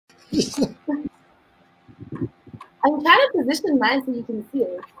I'm trying to position mine so you can see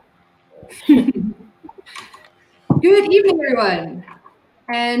it. Good evening, everyone,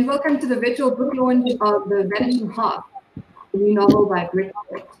 and welcome to the virtual book launch of The Vanishing Half, the new novel by Brit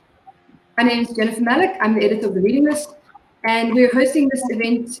Bennett. My name is Jennifer Malik. I'm the editor of The Reading List, and we're hosting this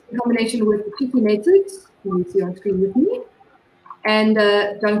event in combination with the Cheeky Natives, who you see on screen with me, and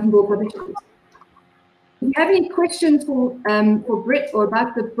Jonathan Ball Publishers. If you have any questions for Brit or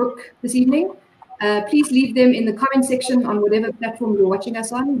about the book this evening, please leave them in the comment section on whatever platform you're watching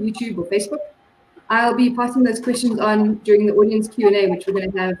us on, YouTube or Facebook. I'll be passing those questions on during the audience Q&A, which we're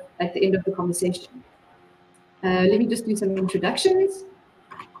going to have at the end of the conversation. Let me just do some introductions.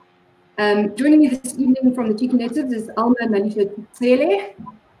 Joining me this evening from the Cheeky Natives is Alma Malisha Tsele,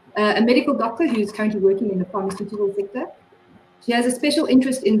 a medical doctor who's currently working in the pharmaceutical sector. She has a special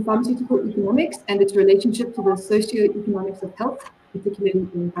interest in pharmaceutical economics and its relationship to the socio-economics of health, particularly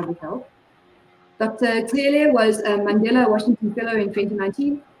in public health. Dr. Tsele was a Mandela Washington Fellow in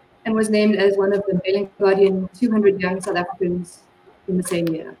 2019 and was named as one of the Mail & Guardian 200 Young South Africans in the same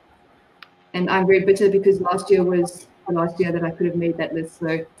year. And I'm very bitter because last year was the last year that I could have made that list, so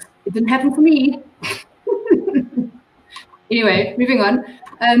it didn't happen for me. Anyway, moving on.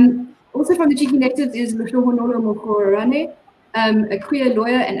 Also from the Cheeky Natives is Lushohonolo Mokorane, a queer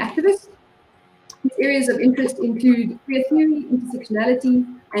lawyer and activist. His areas of interest include queer theory, intersectionality,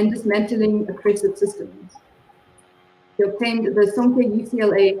 and dismantling oppressive systems. He obtained the Sonke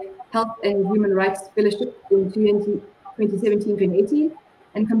UCLA Health and Human Rights Fellowship in 2017-2018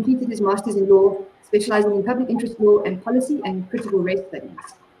 and completed his master's in law, specializing in public interest law and policy and critical race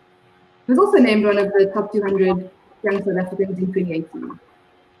studies. He was also named one of the top 200 young South Africans in 2018.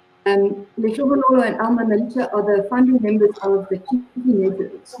 Leshobololo and Alma Malisha are the founding members of the Cheeky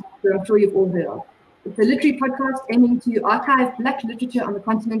Natives, who I'm sure you've all heard of. It's a literary podcast aiming to archive Black literature on the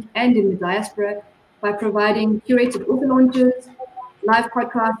continent and in the diaspora by providing curated author launches, live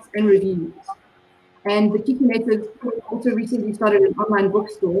podcasts, and reviews. And the Cheeky Natives also recently started an online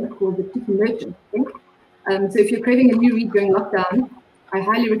bookstore called the Cheeky Merchant, I think. So if you're craving a new read during lockdown, I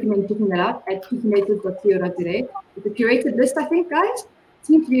highly recommend checking that out at cheekynatives.co.za. It's a curated list, I think, guys. It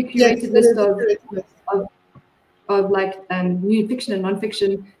seems to be a curated list of like new fiction and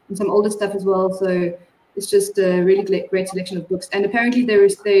non-fiction and some older stuff as well. So it's just a really great selection of books. And apparently they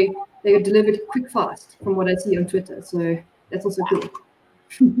are delivered quick, fast from what I see on Twitter. So that's also cool.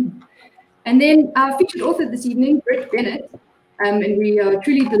 And then our featured author this evening, Brit Bennett. And we are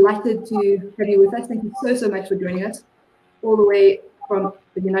truly delighted to have you with us. Thank you so much for joining us all the way from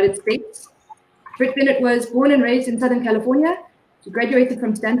the United States. Brit Bennett was born and raised in Southern California. She graduated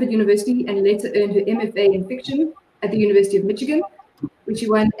from Stanford University and later earned her MFA in fiction at the University of Michigan, where she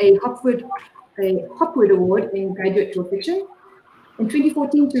won a Hopwood Award in graduate short fiction. In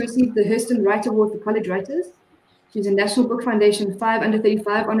 2014, she received the Hurston Wright Award for College Writers. She's a National Book Foundation 5 Under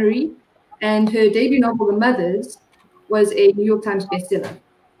 35 honoree, and her debut novel, The Mothers, was a New York Times bestseller.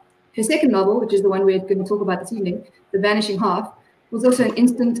 Her second novel, which is the one we're going to talk about this evening, The Vanishing Half, was also an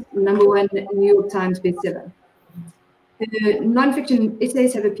instant #1 New York Times bestseller. Her non-fiction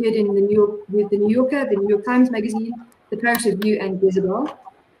essays have appeared in the New Yorker, the New York Times Magazine, the Paris Review, and Jezebel.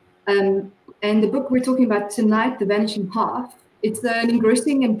 And the book we're talking about tonight, The Vanishing Half, it's an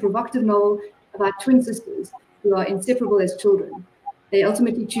engrossing and provocative novel about twin sisters who are inseparable as children. They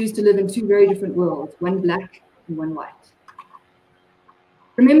ultimately choose to live in two very different worlds, one black and one white.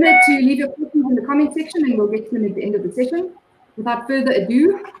 Remember to leave your questions in the comment section and we'll get to them at the end of the session. Without further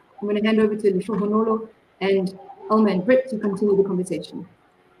ado, I'm going to hand over to Leshohonolo and Alma and Brit to continue the conversation.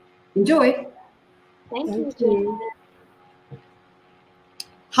 Enjoy. Thank you.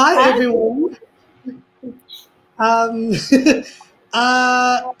 Hi, everyone.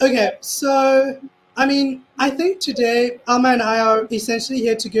 Okay, so, I mean, I think today Alma and I are essentially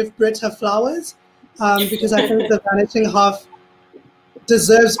here to give Brit her flowers because I think The Vanishing Half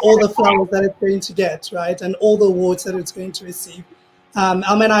deserves all the flowers that it's going to get, right? And all the awards that it's going to receive.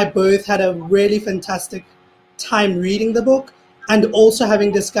 Alma and I both had a really fantastic time reading the book and also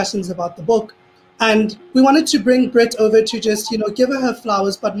having discussions about the book. And we wanted to bring Brit over to just, give her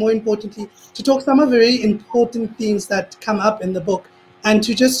flowers, but more importantly, to talk some of the very important themes that come up in the book and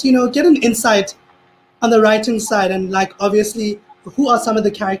to just, get an insight on the writing side and like, obviously, who are some of the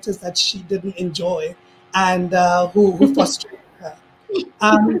characters that she didn't enjoy and who frustrated her.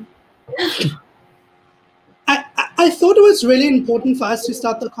 I thought it was really important for us to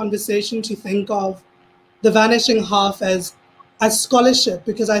start the conversation to think of The Vanishing Half as scholarship,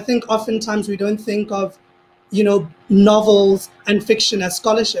 because I think oftentimes we don't think of, novels and fiction as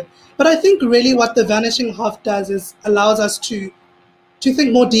scholarship. But I think really what The Vanishing Half does is allows us to to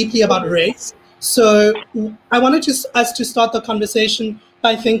think more deeply about race. So I wanted us to start the conversation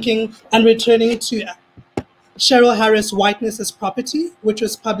by thinking and returning to Cheryl Harris' Whiteness as Property, which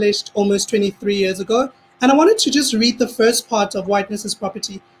was published almost 23 years ago. And I wanted to just read the first part of Whiteness as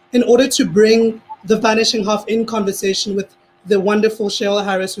Property in order to bring the Vanishing Half in conversation with the wonderful Cheryl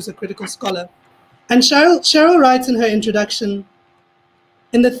Harris, who's a critical scholar. And Cheryl writes in her introduction,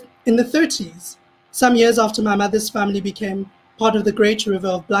 in the 30s, some years after my mother's family became part of the great river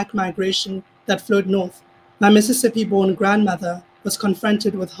of black migration that flowed north, my Mississippi-born grandmother was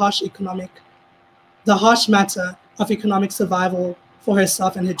confronted with the harsh matter of economic survival for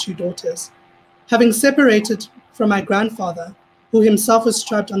herself and her two daughters. Having separated from my grandfather, who himself was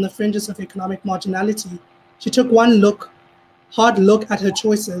trapped on the fringes of economic marginality, she took one hard look at her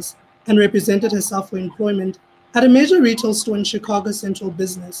choices and represented herself for employment at a major retail store in Chicago's central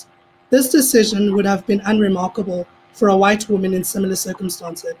business. This decision would have been unremarkable for a white woman in similar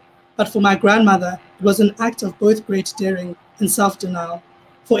circumstances, but for my grandmother, it was an act of both great daring and self-denial,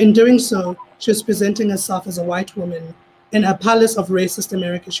 for in doing so, she was presenting herself as a white woman in a palace of racist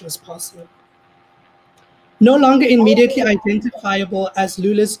America she was passing. No longer immediately identifiable as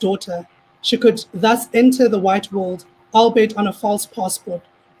Lula's daughter, she could thus enter the white world, albeit on a false passport,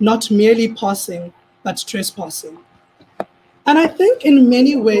 not merely passing, but trespassing. And I think in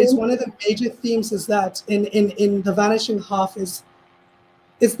many ways, one of the major themes is that in The Vanishing Half is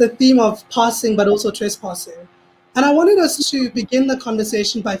the theme of passing, but also trespassing. And I wanted us to begin the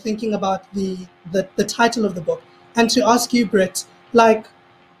conversation by thinking about the title of the book and to ask you, Brit, like,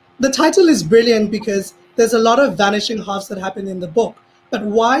 the title is brilliant because there's a lot of vanishing halves that happen in the book, but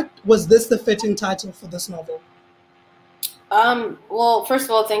why was this the fitting title for this novel? Well, first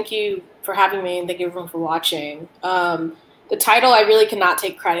of all, thank you for having me and thank you everyone for watching. The title I really cannot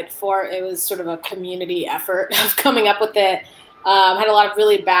take credit for. It was sort of a community effort of coming up with it. I had a lot of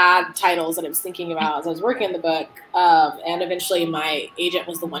really bad titles that I was thinking about as I was working on the book. And eventually my agent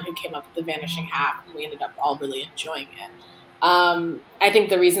was the one who came up with The Vanishing Half, and we ended up all really enjoying it. I think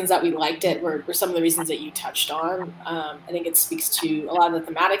the reasons that we liked it were some of the reasons that you touched on. I think it speaks to a lot of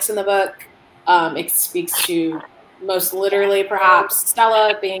the thematics in the book. It speaks to, most literally perhaps,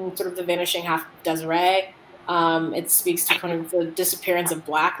 Stella being sort of the vanishing half of Desiree. It speaks to kind of the disappearance of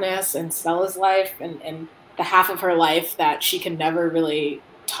blackness in Stella's life and the half of her life that she can never really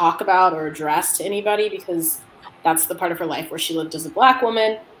talk about or address to anybody because that's the part of her life where she lived as a black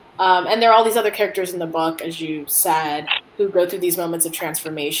woman. And there are all these other characters in the book, as you said, who go through these moments of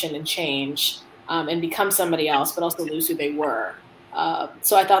transformation and change and become somebody else, but also lose who they were.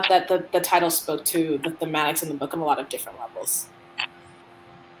 So I thought that the title spoke to the thematics in the book on a lot of different levels.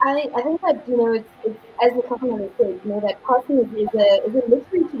 I think that, it's as the couple has said, that passing is a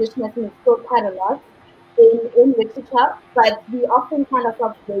literary tradition that's been explored quite a lot in literature, but we often find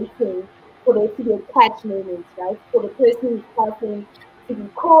ourselves waiting for there to be a catch moment, right? For the person who's passing to be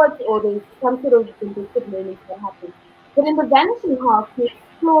caught, or there's some sort of vindictive moment that happens. But in The Vanishing Half, you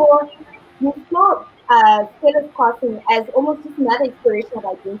explore Stella's passing as almost just another exploration of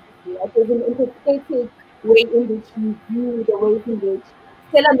identity. Right? There's an interpretative way in which you view the ways in which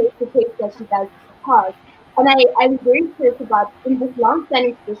Stella makes the case that she does pass. And I'm very curious about, in this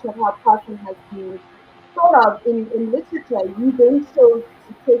long-standing tradition of how passing has been sort of in literature, you then chose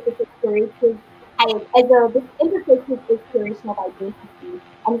to take this explorative, this interpretative exploration of identity.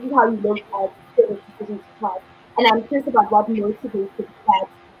 And this is how you look at Stella's decision to pass. And I'm curious about what motivated that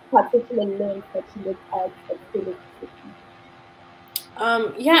particular lens that she looked at Stella's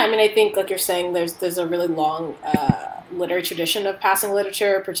decision. Yeah, I mean, I think, like you're saying, there's a really long literary tradition of passing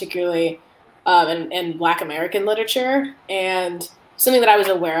literature, particularly in Black American literature, and something that I was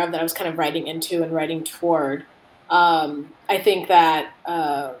aware of that I was kind of writing into and writing toward. I think that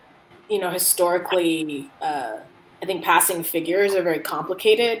historically, I think passing figures are very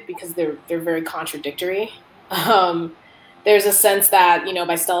complicated because they're very contradictory. There's a sense that,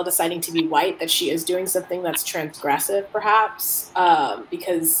 by Stella deciding to be white, that she is doing something that's transgressive, perhaps,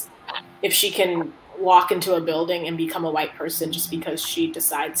 because if she can walk into a building and become a white person just because she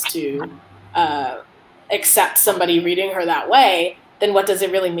decides to accept somebody reading her that way, then what does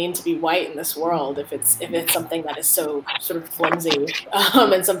it really mean to be white in this world if it's something that is so sort of flimsy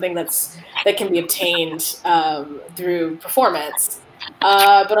and something that can be obtained through performance?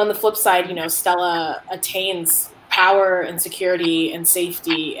 But on the flip side, Stella attains power and security and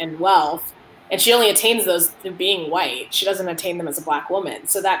safety and wealth, and she only attains those through being white. She doesn't attain them as a Black woman.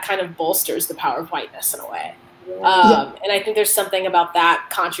 So that kind of bolsters the power of whiteness in a way. And I think there's something about that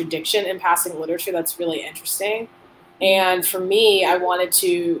contradiction in passing literature that's really interesting. And for me, I wanted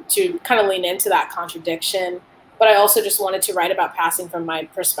to kind of lean into that contradiction but I also just wanted to write about passing from my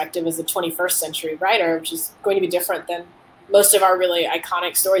perspective as a 21st century writer, which is going to be different than most of our really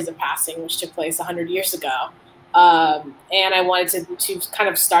iconic stories of passing, which took place 100 years ago. And I wanted to kind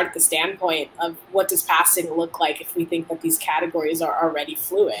of start at the standpoint of what does passing look like if we think that these categories are already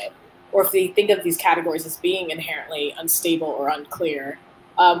fluid, or if we think of these categories as being inherently unstable or unclear.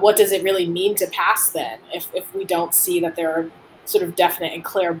 What does it really mean to pass then if we don't see that there are sort of definite and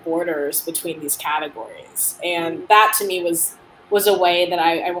clear borders between these categories? And that to me was a way that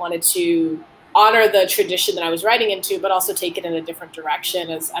I wanted to honor the tradition that I was writing into, but also take it in a different direction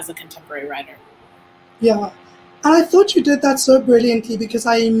as a contemporary writer. Yeah. And I thought you did that so brilliantly, because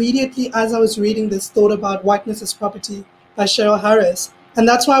I immediately, as I was reading this, thought about Whiteness as Property by Cheryl Harris. And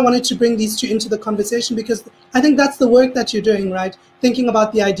that's why I wanted to bring these two into the conversation, because I think that's the work that you're doing, right? Thinking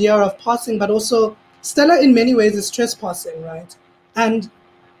about the idea of passing, but also Stella in many ways is trespassing, right? And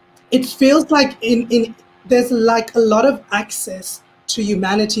it feels like there's like a lot of access to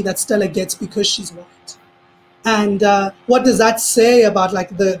humanity that Stella gets because she's white. And what does that say about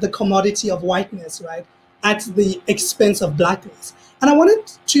like the commodity of whiteness, right, at the expense of blackness? And I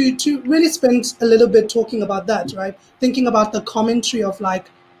wanted to really spend a little bit talking about that, right? Thinking about the commentary of like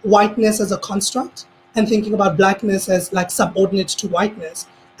whiteness as a construct, and thinking about blackness as like subordinate to whiteness,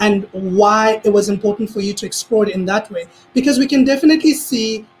 and why it was important for you to explore it in that way. Because we can definitely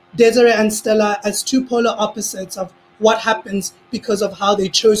see Desiree and Stella as two polar opposites of what happens because of how they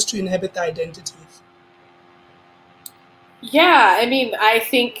chose to inhabit their identities. Yeah, I mean, I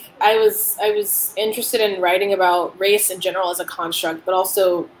think I was interested in writing about race in general as a construct, but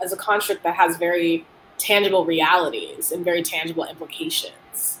also as a construct that has very tangible realities and very tangible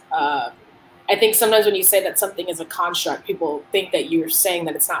implications. I think sometimes when you say that something is a construct, people think that you're saying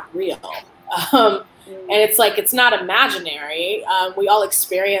that it's not real. And it's like, it's not imaginary. We all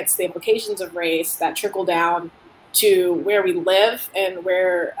experience the implications of race that trickle down to where we live and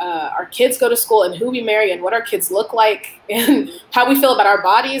where our kids go to school and who we marry and what our kids look like and how we feel about our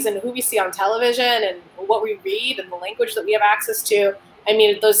bodies and who we see on television and what we read and the language that we have access to. I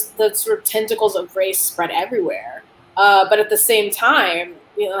mean, those sort of tentacles of race spread everywhere. But at the same time,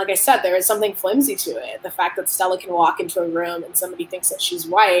 you know, like I said, there is something flimsy to it. The fact that Stella can walk into a room and somebody thinks that she's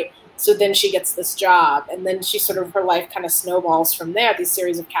white, so then she gets this job, and then she sort of, her life kind of snowballs from there, these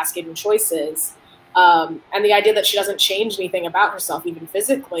series of cascading choices. And the idea that she doesn't change anything about herself, even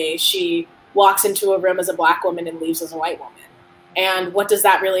physically. She walks into a room as a black woman and leaves as a white woman. And what does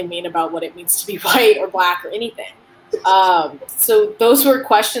that really mean about what it means to be white or black or anything? So those were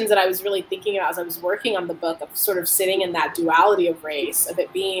questions that I was really thinking about as I was working on the book, of sort of sitting in that duality of race, of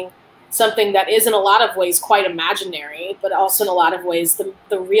it being something that is in a lot of ways quite imaginary, but also in a lot of ways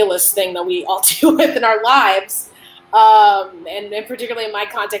the realest thing that we all deal with in our lives. And particularly in my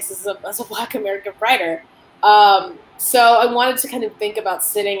context as a Black American writer. So I wanted to kind of think about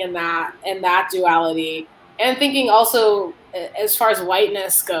sitting in that duality, and thinking also, as far as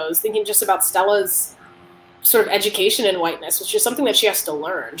whiteness goes, thinking just about Stella's sort of education in whiteness, which is something that she has to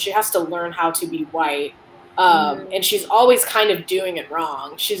learn. She has to learn how to be white. And she's always kind of doing it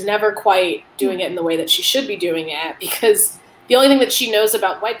wrong. She's never quite doing it in the way that she should be doing it, because the only thing that she knows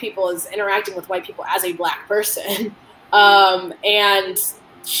about white people is interacting with white people as a black person. And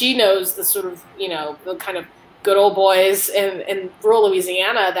she knows the sort of, you know, the kind of good old boys in rural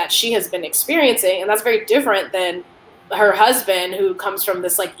Louisiana that she has been experiencing. And that's very different than her husband, who comes from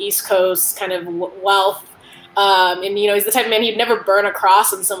this like East Coast kind of wealth. And, you know, he's the type of man who'd never burn a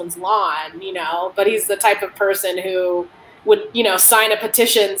cross on someone's lawn, you know, but he's the type of person who would, you know, sign a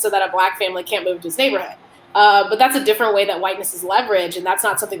petition so that a black family can't move to his neighborhood. But that's a different way that whiteness is leveraged, and that's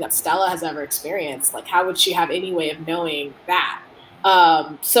not something that Stella has ever experienced. Like, how would she have any way of knowing that?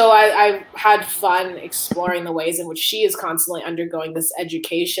 So I had fun exploring the ways in which she is constantly undergoing this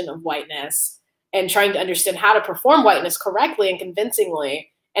education of whiteness and trying to understand how to perform whiteness correctly and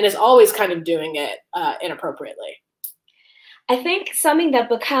convincingly, and is always kind of doing it inappropriately. I think something that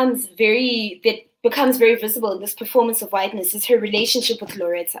becomes very visible in this performance of whiteness is her relationship with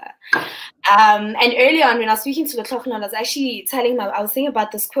Loretta. And early on, when I was speaking to the Klochner, I was actually telling him, I was thinking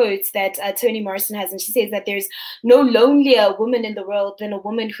about this quote that Toni Morrison has, and she says that there's no lonelier woman in the world than a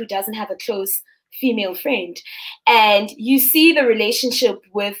woman who doesn't have a close female friend. And you see the relationship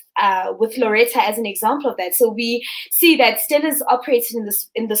with Loretta as an example of that. So we see that Stella's operating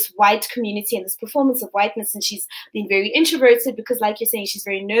in this white community and this performance of whiteness, and she's being very introverted because, like you're saying, she's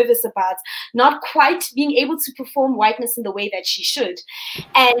very nervous about not quite being able to perform whiteness in the way that she should.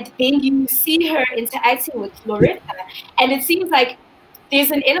 And then you see her interacting with Loretta, and it seems like there's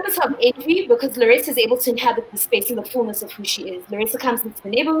an element of envy because Larissa is able to inhabit the space in the fullness of who she is. Larissa comes into the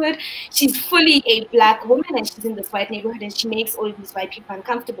neighborhood. She's fully a Black woman, and she's in this white neighborhood, and she makes all of these white people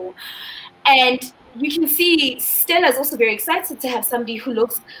uncomfortable. And you can see Stella is also very excited to have somebody who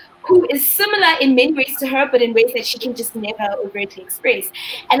is similar in many ways to her, but in ways that she can just never overtly express.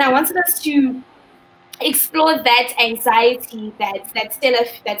 And I wanted us to explore that anxiety that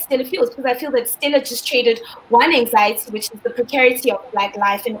Stella feels, because I feel that Stella just traded one anxiety, which is the precarity of Black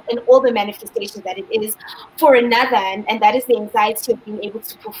life and all the manifestations that it is, for another, and that is the anxiety of being able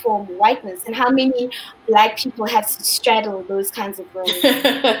to perform whiteness, and how many Black people have to straddle those kinds of roles.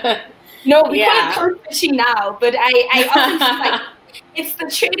 No, we call it code switching now, but I often feel like it's the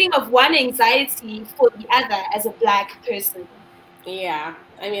trading of one anxiety for the other as a Black person. Yeah,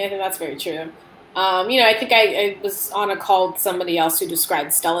 I mean, I think that's very true. I think I was on a call with somebody else who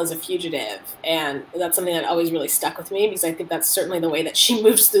described Stella as a fugitive, and that's something that always really stuck with me, because I think that's certainly the way that she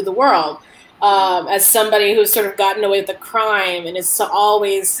moves through the world, as somebody who's sort of gotten away with the crime and is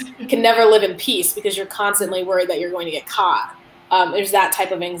always can never live in peace because you're constantly worried that you're going to get caught. There's that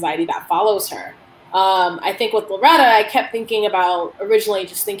type of anxiety that follows her. I think with Loretta, I kept originally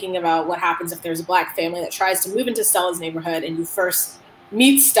thinking about what happens if there's a Black family that tries to move into Stella's neighborhood, and you first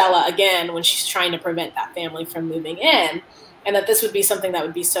meet Stella again when she's trying to prevent that family from moving in, and that this would be something that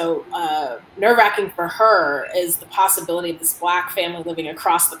would be so nerve-wracking for her, is the possibility of this Black family living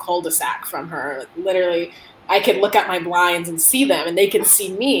across the cul-de-sac from her. Like, literally, I could look at my blinds and see them, and they can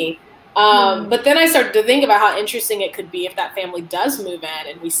see me. But then I started to think about how interesting it could be if that family does move in,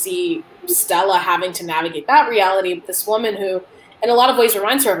 and we see Stella having to navigate that reality with this woman who, in a lot of ways,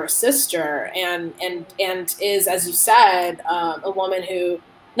 reminds her of her sister, and is, as you said, a woman who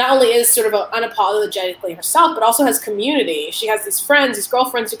not only is sort of unapologetically herself, but also has community. She has these friends, these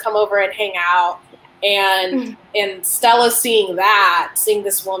girlfriends who come over and hang out, and Stella seeing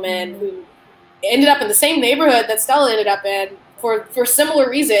this woman who ended up in the same neighborhood that Stella ended up in for similar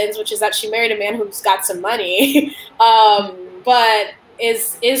reasons, which is that she married a man who's got some money, but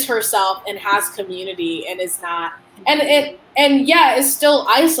is herself and has community and is not. Is still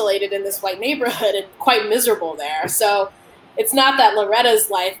isolated in this white neighborhood and quite miserable there. So it's not that Loretta's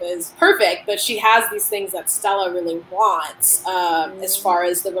life is perfect, but she has these things that Stella really wants, as far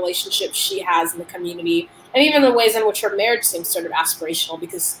as the relationship she has in the community, and even the ways in which her marriage seems sort of aspirational,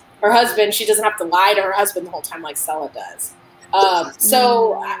 because her husband, she doesn't have to lie to her husband the whole time like Stella does.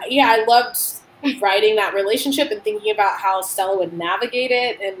 I loved writing that relationship and thinking about how Stella would navigate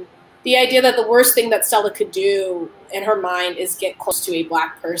it, and the idea that the worst thing that Stella could do in her mind is get close to a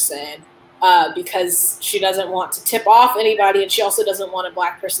Black person, because she doesn't want to tip off anybody, and she also doesn't want a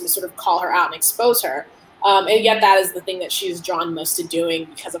Black person to sort of call her out and expose her. And yet that is the thing that she's drawn most to doing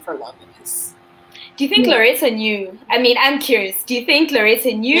because of her loneliness. Do you think Loretta knew? I mean, I'm curious. Do you think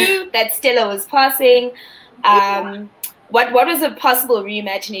Loretta knew that Stella was passing? What was a possible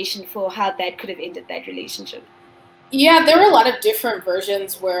reimagination for how that could have ended that relationship? Yeah, there were a lot of different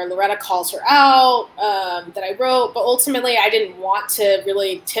versions where Loretta calls her out, that I wrote, but ultimately I didn't want to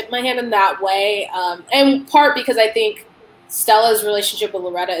really tip my hand in that way, in part because I think Stella's relationship with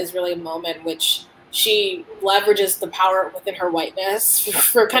Loretta is really a moment in which she leverages the power within her whiteness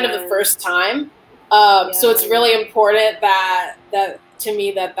for kind of the first time. So it's really important that to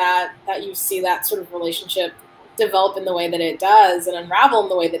me that you see that sort of relationship develop in the way that it does and unravel in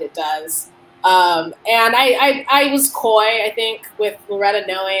the way that it does. And I was coy, I think, with Loretta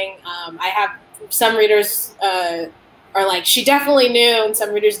knowing. I have some readers are like, she definitely knew, and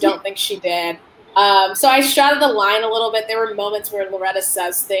some readers don't think she did. So I straddled the line a little bit. There were moments where Loretta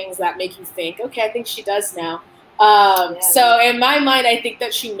says things that make you think, okay, I think she does know. So in my mind, I think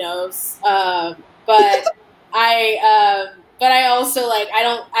that she knows. But I also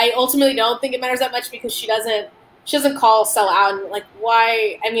I ultimately don't think it matters that much, because she doesn't call Stella out, and like,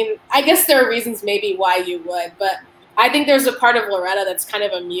 why? I mean, I guess there are reasons maybe why you would, but I think there's a part of Loretta that's kind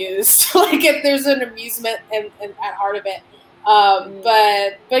of amused. Like, if there's an amusement and at heart of it.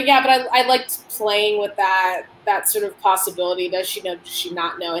 But I liked playing with that sort of possibility. Does she know? Does she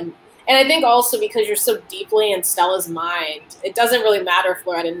not know? And I think also because you're so deeply in Stella's mind, it doesn't really matter if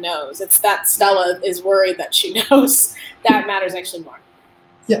Loretta knows. It's that Stella is worried that she knows that matters actually more.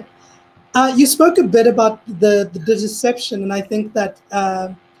 Yeah. You spoke a bit about the deception, and I think that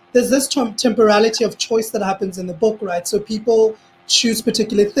there's this temporality of choice that happens in the book, right? So people choose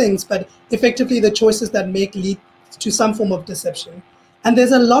particular things, but effectively the choices that lead to some form of deception. And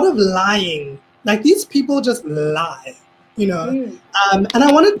there's a lot of lying. Like, these people just lie, you know. And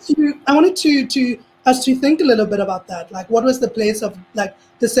I wanted to us to think a little bit about that. Like, what was the place of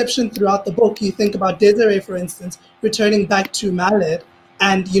deception throughout the book? You think about Desiree, for instance, returning back to Mallet.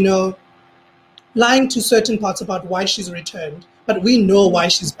 and, you know, lying to certain parts about why she's returned, but we know why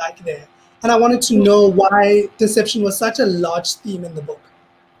she's back there. And I wanted to know why deception was such a large theme in the book.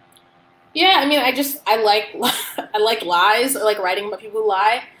 Yeah, I mean, I like I like lies. I like writing about people who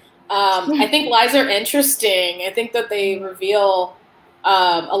lie. I think lies are interesting. I think that they reveal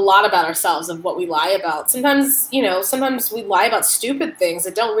a lot about ourselves of what we lie about. Sometimes, you know, sometimes we lie about stupid things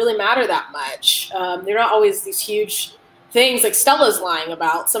that don't really matter that much. They're not always these huge things like Stella's lying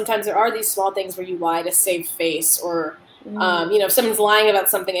about. Sometimes there are these small things where you lie to save face, or you know, if someone's lying about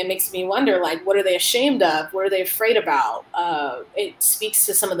something, it makes me wonder, like, what are they ashamed of? What are they afraid about? It speaks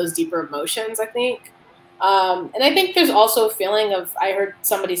to some of those deeper emotions, I think. And I think there's also a feeling of, I heard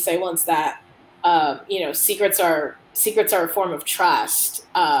somebody say once that, you know, secrets are a form of trust,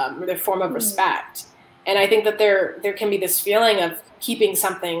 or they're a form of respect. And I think that there can be this feeling of keeping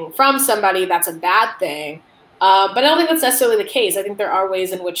something from somebody that's a bad thing. But I don't think that's necessarily the case. I think there are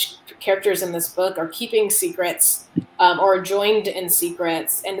ways in which characters in this book are keeping secrets, or are joined in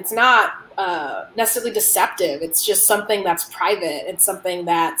secrets, and it's not necessarily deceptive. It's just something that's private. It's something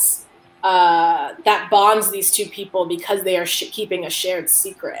that's that bonds these two people because they are keeping a shared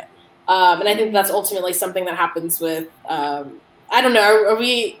secret. And I think that's ultimately something that happens with, I don't know, are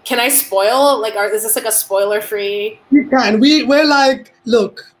we, can I spoil? Like, is this like a spoiler-free? You can. We're like,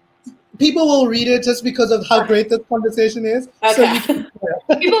 look, people will read it just because of how great this conversation is. Okay. So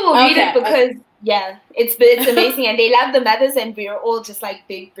people will read it because, yeah, it's amazing, and they love the mothers, and we're all just like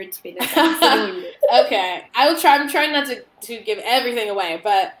big Brit Bennett fans. Okay, I will try. I'm trying not to give everything away,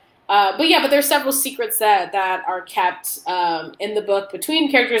 but there's several secrets that are kept in the book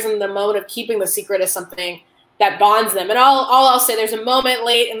between characters, and the moment of keeping the secret is something that bonds them. And I'll say there's a moment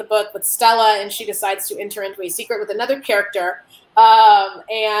late in the book with Stella, and she decides to enter into a secret with another character.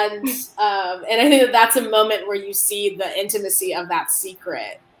 And I think that's a moment where you see the intimacy of that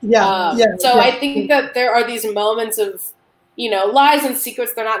secret. So I think that there are these moments of, you know, lies and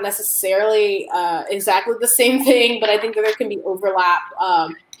secrets. They're not necessarily exactly the same thing, but I think that there can be overlap.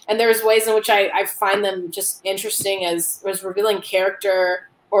 And there's ways in which I find them just interesting as revealing character,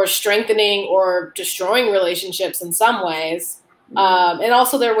 or strengthening or destroying relationships in some ways. And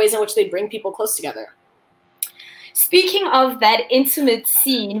also there are ways in which they bring people close together. Speaking of that intimate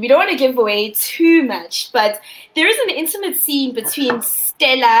scene, we don't want to give away too much, but there is an intimate scene between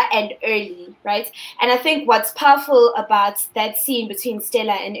Stella and Early, right? And I think what's powerful about that scene between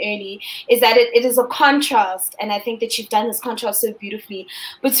Stella and Early is that it is a contrast, and I think that you've done this contrast so beautifully,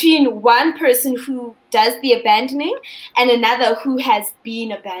 between one person who does the abandoning and another who has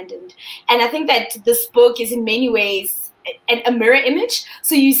been abandoned. And I think that this book is in many ways a mirror image.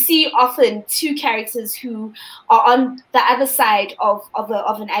 So you see often two characters who are on the other side of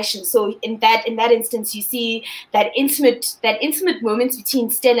an action. So in that instance, you see that intimate moments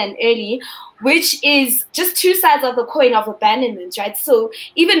between Stella and Early, which is just two sides of the coin of abandonment, right? So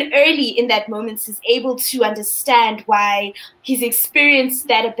even Early in that moment is able to understand why he's experienced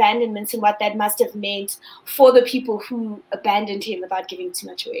that abandonment and what that must have meant for the people who abandoned him, without giving too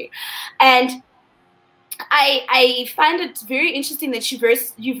much away. And I find it very interesting that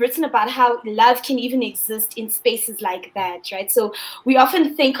you've written about how love can even exist in spaces like that, right? So we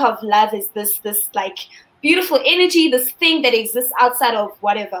often think of love as this like beautiful energy, this thing that exists outside of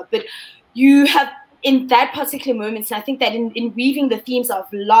whatever, but you have in that particular moment, and I think that in weaving the themes of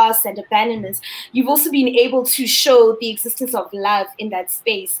loss and abandonment, you've also been able to show the existence of love in that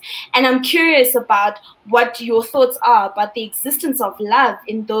space. And I'm curious about what your thoughts are about the existence of love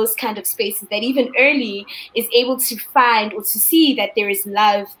in those kind of spaces, that even Early is able to find or to see that there is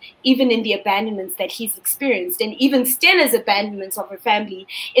love even in the abandonments that he's experienced. And even Stella's abandonment of her family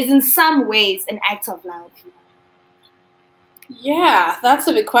is in some ways an act of love. Yeah, that's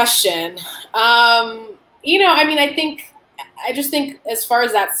a big question. You know, I mean, I just think as far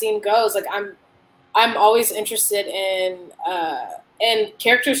as that scene goes, like I'm always interested in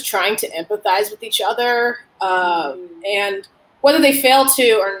characters trying to empathize with each other, and whether they fail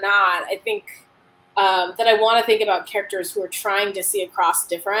to or not. I think that I want to think about characters who are trying to see across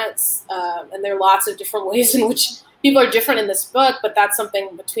difference, and there are lots of different ways in which people are different in this book, but that's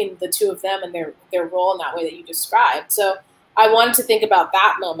something between the two of them and their role in that way that you described. So I wanted to think about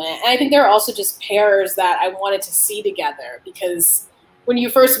that moment. And I think there are also just pairs that I wanted to see together, because when you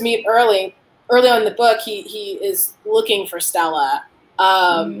first meet early on in the book, he is looking for Stella,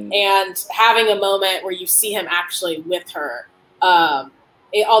 and having a moment where you see him actually with her,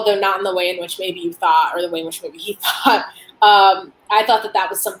 although not in the way in which maybe you thought, or the way in which maybe he thought. I thought that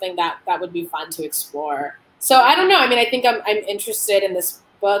was something that would be fun to explore. So I don't know. I mean, I think I'm interested in this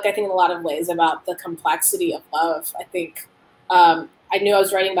book, I think in a lot of ways, about the complexity of love. I think I knew I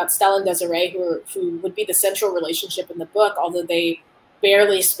was writing about Stella and Desiree, who would be the central relationship in the book, although they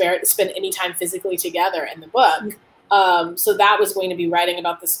barely spend any time physically together in the book. So that was going to be writing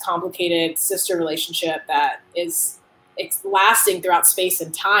about this complicated sister relationship that is lasting throughout space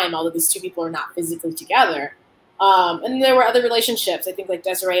and time, although these two people are not physically together. And there were other relationships, I think like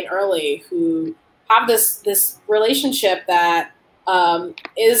Desiree and Early, who have this relationship that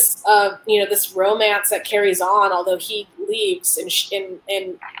is this romance that carries on, although he leaves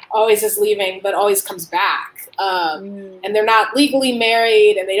and always is leaving, but always comes back. And they're not legally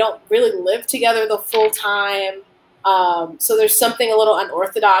married, and they don't really live together the full time. So there's something a little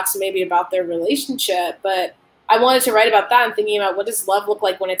unorthodox maybe about their relationship, but I wanted to write about that and thinking about what does love look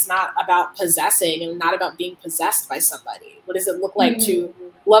like when it's not about possessing and not about being possessed by somebody. What does it look like to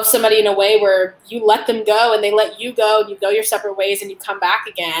love somebody in a way where you let them go and they let you go and you go your separate ways and you come back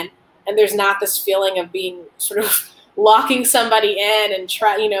again, and there's not this feeling of being sort of locking somebody in and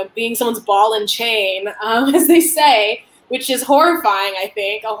being someone's ball and chain, as they say, which is horrifying, I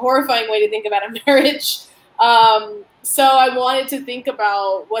think, a horrifying way to think about a marriage. So I wanted to think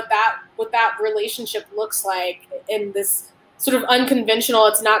about what that relationship looks like in this sort of unconventional.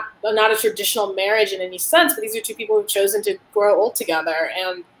 It's not a traditional marriage in any sense, but these are two people who've chosen to grow old together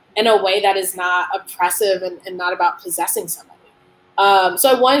and in a way that is not oppressive and not about possessing somebody.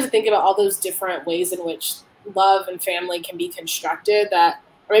 So I wanted to think about all those different ways in which love and family can be constructed that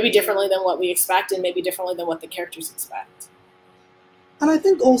are maybe differently than what we expect and maybe differently than what the characters expect. And I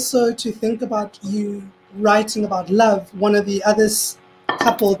think also to think about you writing about love, one of the other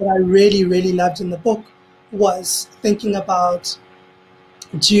couple that I really, really loved in the book was thinking about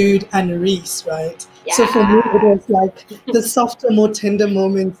Jude and Reese, right? Yeah. So for me, it was like the softer, more tender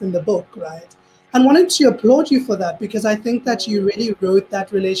moments in the book, right? And wanted to applaud you for that, because I think that you really wrote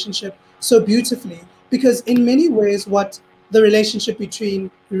that relationship so beautifully, because in many ways, what the relationship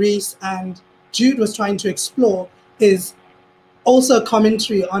between Reese and Jude was trying to explore is also a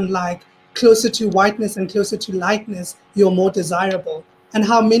commentary on like closer to whiteness and closer to lightness, you're more desirable. And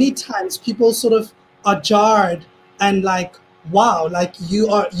how many times people sort of are jarred and like, wow, like you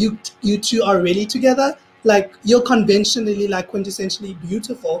two are really together. Like you're conventionally like quintessentially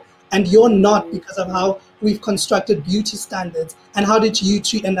beautiful and you're not, because of how we've constructed beauty standards. And how did you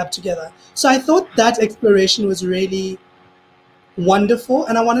two end up together? So I thought that exploration was really wonderful.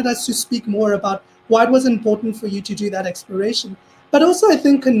 And I wanted us to speak more about why it was important for you to do that exploration. But also I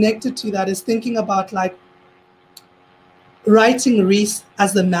think connected to that is thinking about like writing Reese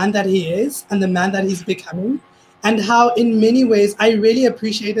as the man that he is and the man that he's becoming, and how in many ways I really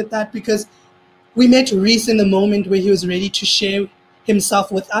appreciated that, because we met Reese in the moment where he was ready to share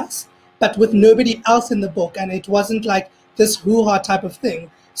himself with us, but with nobody else in the book. And it wasn't like this hoo-ha type of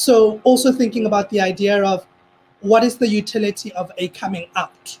thing. So also thinking about the idea of what is the utility of a coming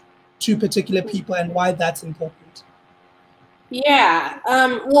out to particular people and why that's important. Yeah.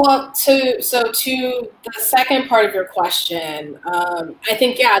 Well, to the second part of your question, I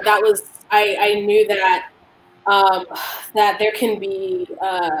think, yeah, that was, I knew that, that there can be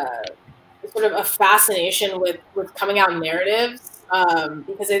sort of a fascination with coming out narratives,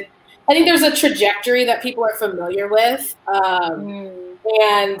 because I think there's a trajectory that people are familiar with.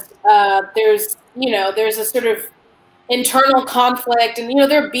 And there's a sort of internal conflict, and,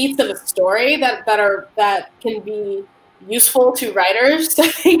 there are beats of a story that can be useful to writers, I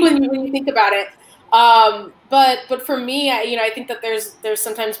think, when you think about it. But for me, I think that there's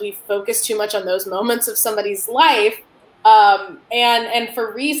sometimes we focus too much on those moments of somebody's life. And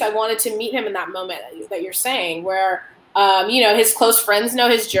for Reese, I wanted to meet him in that moment that you're saying, where, his close friends know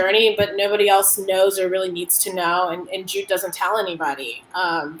his journey, but nobody else knows or really needs to know. And Jude doesn't tell anybody.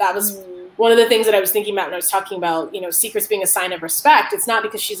 That was one of the things that I was thinking about when I was talking about, secrets being a sign of respect. It's not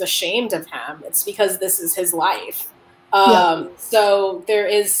because she's ashamed of him. It's because this is his life. So there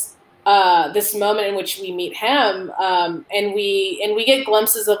is this moment in which we meet him, and we get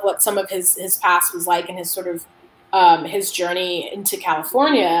glimpses of what some of his past was like and his sort of his journey into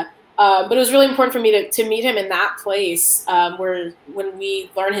California. But it was really important for me to meet him in that place, where when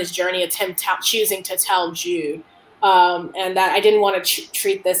we learn his journey, it's him choosing to tell Jude, and that I didn't want to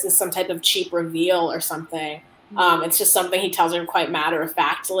treat this as some type of cheap reveal or something. It's just something he tells her quite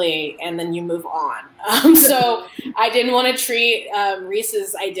matter-of-factly, and then you move on. So I didn't want to treat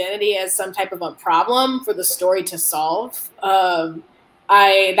Reese's identity as some type of a problem for the story to solve. That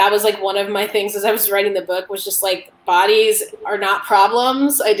was like one of my things as I was writing the book, was just like, bodies are not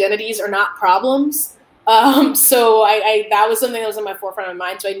problems, identities are not problems. So that was something that was in my forefront of my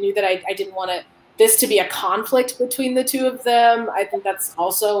mind. So I knew that I didn't want this to be a conflict between the two of them. I think that's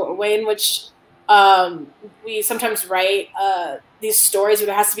also a way in which we sometimes write these stories where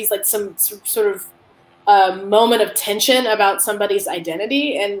there has to be like some sort of moment of tension about somebody's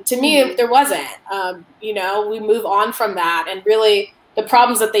identity. And to me, there wasn't. You know, we move on from that, and really the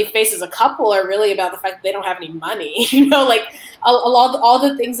problems that they face as a couple are really about the fact that they don't have any money. You know, like all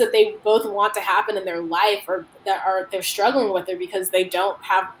the things that they both want to happen in their life or they're struggling with, are because they don't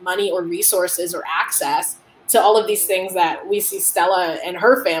have money or resources or access to all of these things that we see Stella and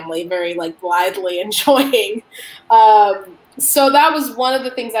her family very like blithely enjoying. So that was one of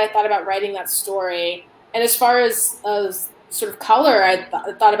the things I thought about writing that story. And as far as sort of color, I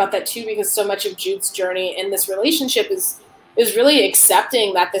thought about that too, because so much of Jude's journey in this relationship is really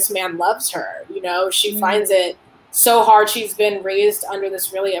accepting that this man loves her. You know, she finds it so hard. She's been raised under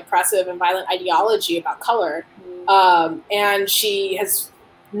this really oppressive and violent ideology about color. And she has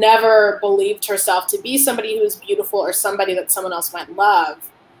never believed herself to be somebody who is beautiful or somebody that someone else might love.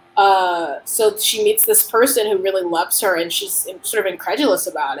 So she meets this person who really loves her, and she's sort of incredulous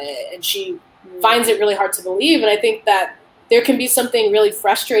about it, and she finds it really hard to believe. And I think that there can be something really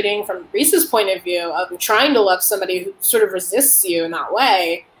frustrating from Reese's point of view of trying to love somebody who sort of resists you in that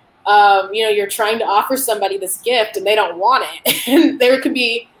way. You know, you're trying to offer somebody this gift and they don't want it. And there could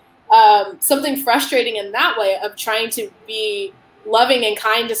be something frustrating in that way of trying to be loving and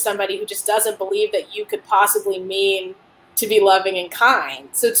kind to somebody who just doesn't believe that you could possibly mean to be loving and kind.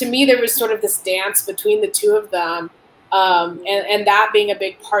 So to me, there was sort of this dance between the two of them, and that being a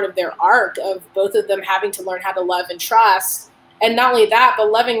big part of their arc of both of them having to learn how to love and trust. And not only that, but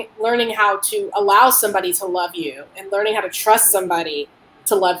learning how to allow somebody to love you and learning how to trust somebody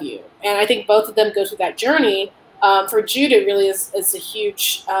to love you. And I think both of them go through that journey. For Jude, it really is a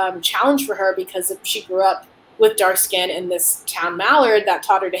huge challenge for her, because she grew up with dark skin in this town Mallard that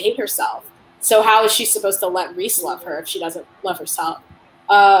taught her to hate herself. So how is she supposed to let Reese love her if she doesn't love herself?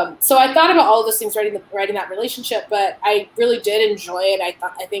 So I thought about all of those things writing that relationship, but I really did enjoy it.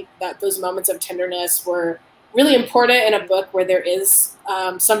 I think that those moments of tenderness were really important in a book where there is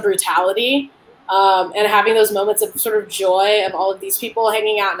some brutality, and having those moments of sort of joy of all of these people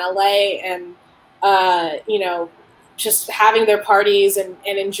hanging out in LA and, you know, just having their parties and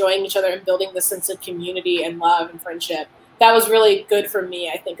enjoying each other and building this sense of community and love and friendship. That was really good for me,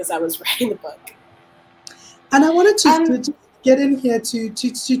 I think, as I was writing the book. And I wanted to get in here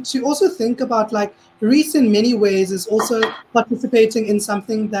to also think about, like, Reese in many ways is also participating in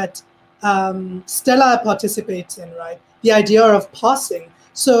something that Stella participates in, right? The idea of passing.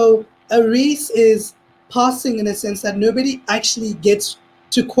 So Reese is passing in a sense that nobody actually gets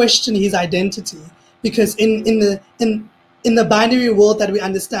to question his identity, because in the binary world that we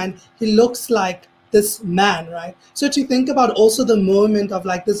understand, he looks like this man, right? So to think about also the moment of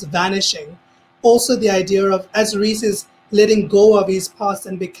like this vanishing, also the idea of, as Reese is letting go of his past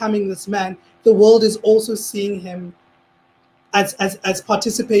and becoming this man, the world is also seeing him as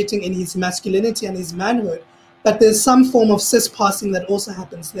participating in his masculinity and his manhood. But there's some form of cis passing that also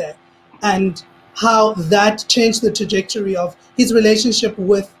happens there, and how that changed the trajectory of his relationship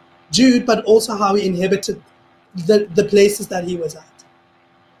with Jude, but also how he inhabited the places that he was at.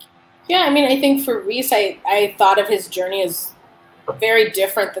 Yeah, I mean, I think for Reese, I thought of his journey as very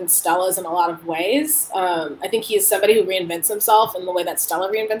different than Stella's in a lot of ways. I think he is somebody who reinvents himself in the way that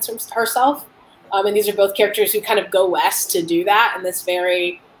Stella reinvents herself. And these are both characters who kind of go west to do that in this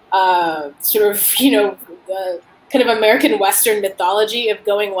very sort of, you know, kind of American Western mythology of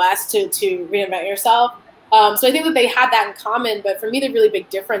going west to reinvent yourself. So I think that they had that in common. But for me, the really big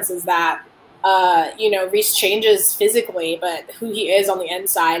difference is that, you know, Reese changes physically, but who he is on the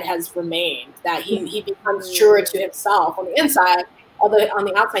inside has remained. That he becomes truer to himself on the inside, although on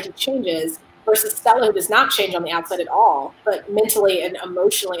the outside he changes, versus Stella, who does not change on the outside at all, but mentally and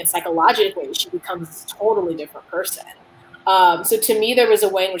emotionally and psychologically, she becomes a totally different person. So to me, there was a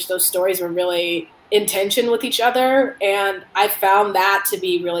way in which those stories were really in tension with each other, and I found that to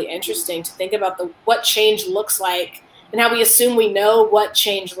be really interesting, to think about what change looks like and how we assume we know what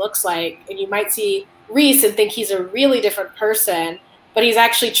change looks like. And you might see Reese and think he's a really different person, but he's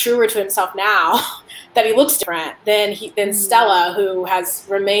actually truer to himself now that he looks different than Stella, who has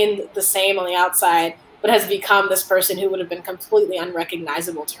remained the same on the outside, but has become this person who would have been completely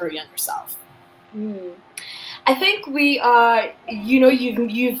unrecognizable to her younger self. I think we are, you know,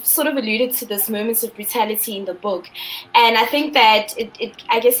 you've sort of alluded to this moments of brutality in the book. And I think that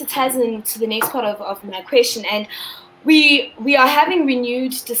I guess it ties into the next part of my question. And we are having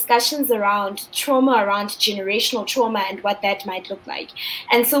renewed discussions around trauma, around generational trauma and what that might look like.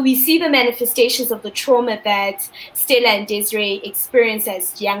 And so we see the manifestations of the trauma that Stella and Desiree experience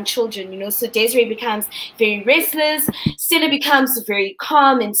as young children, you know. So Desiree becomes very restless, Stella becomes very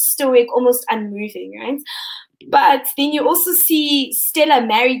calm and stoic, almost unmoving, right? But then you also see Stella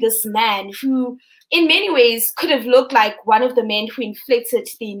marry this man who in many ways could have looked like one of the men who inflicted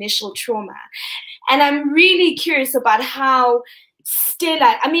the initial trauma. And I'm really curious about how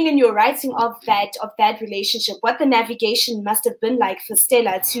Stella, I mean, in your writing of that relationship, what the navigation must have been like for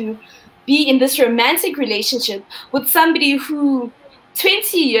Stella to be in this romantic relationship with somebody who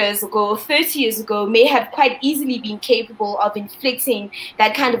 20 years ago, 30 years ago, may have quite easily been capable of inflicting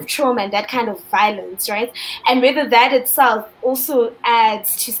that kind of trauma and that kind of violence, right? And whether that itself also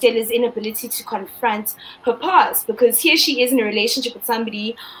adds to Stella's inability to confront her past, because here she is in a relationship with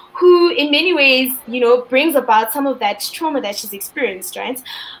somebody who in many ways, you know, brings about some of that trauma that she's experienced, right?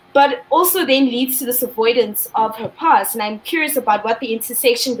 But also then leads to this avoidance of her past. And I'm curious about what the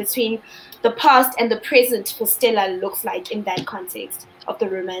intersection between the past and the present for Stella looks like in that context of the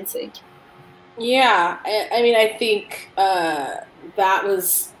romantic. Yeah, I mean, I think that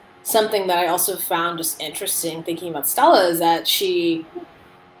was something that I also found just interesting thinking about Stella, is that she,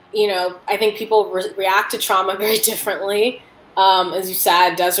 you know, I think people react to trauma very differently. As you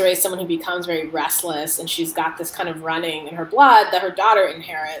said, Desiree is someone who becomes very restless, and she's got this kind of running in her blood that her daughter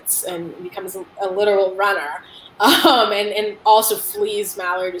inherits and becomes a literal runner, and also flees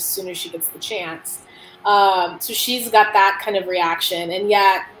Mallard as soon as she gets the chance. So she's got that kind of reaction, and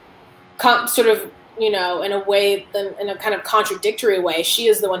yet sort of, you know, in a way, in a kind of contradictory way, she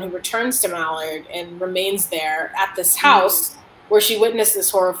is the one who returns to Mallard and remains there at this house where she witnessed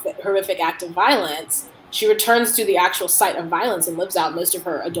this horrific act of violence. She returns to the actual site of violence and lives out most of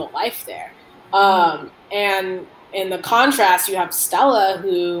her adult life there. And in the contrast, you have Stella,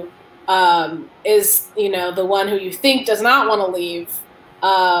 who is, you know, the one who you think does not want to leave,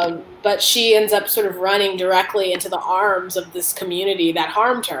 but she ends up sort of running directly into the arms of this community that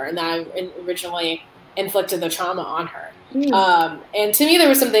harmed her and that originally inflicted the trauma on her. And to me, there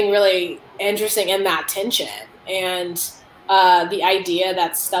was something really interesting in that tension, and the idea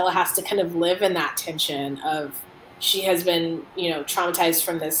that Stella has to kind of live in that tension of, she has been, you know, traumatized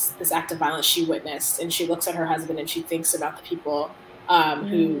from this act of violence she witnessed, and she looks at her husband and she thinks about the people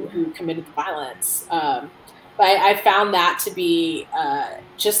who committed the violence. But I found that to be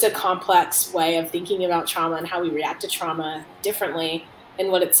just a complex way of thinking about trauma and how we react to trauma differently and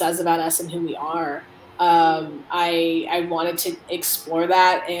what it says about us and who we are. I wanted to explore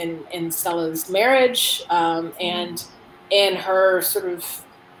that in Stella's marriage, and in her sort of,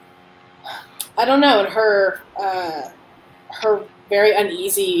 I don't know, in her very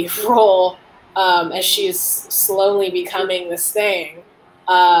uneasy role as she's slowly becoming this thing.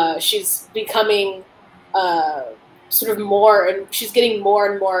 She's becoming sort of more, and she's getting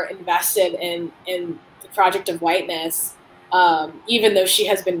more and more invested in the project of whiteness, even though she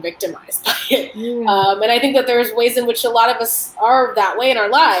has been victimized by it. And I think that there's ways in which a lot of us are that way in our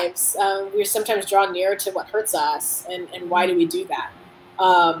lives. We're sometimes drawn near to what hurts us, and why do we do that?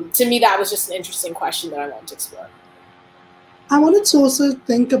 To me, that was just an interesting question that I wanted to explore. I wanted to also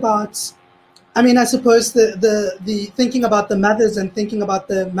think about, I mean, I suppose the thinking about the mothers and thinking about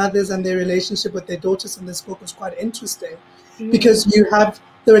the mothers and their relationship with their daughters in this book was quite interesting, because you have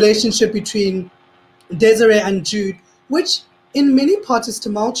the relationship between Desiree and Jude, which in many parts is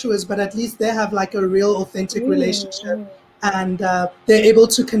tumultuous, but at least they have like a real authentic relationship, and they're able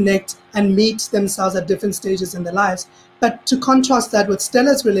to connect and meet themselves at different stages in their lives. But to contrast that with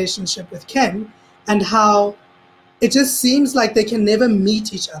Stella's relationship with Ken, and how it just seems like they can never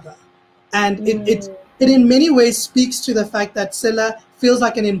meet each other. And it in many ways speaks to the fact that Stella feels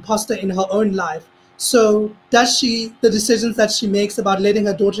like an imposter in her own life. So does she, the decisions that she makes about letting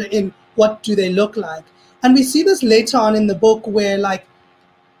her daughter in, what do they look like? And we see this later on in the book where, like,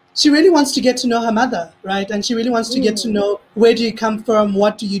 she really wants to get to know her mother, right? And she really wants to get to know, where do you come from?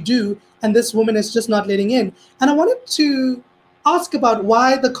 What do you do? And this woman is just not letting in. And I wanted to ask about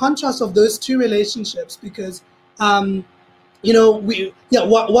why the contrast of those two relationships, because, you know,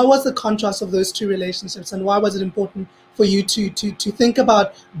 what was the contrast of those two relationships, and why was it important for you to think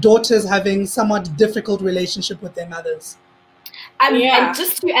about daughters having somewhat difficult relationship with their mothers? And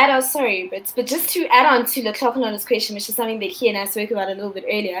just to add on, sorry, but just to add on to the Kloppenon's question, which is something that he and I spoke about a little bit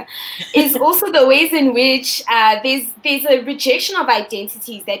earlier, is also the ways in which there's a rejection of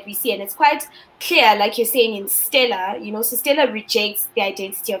identities that we see, and it's quite clear, like you're saying in Stella, you know, so Stella rejects the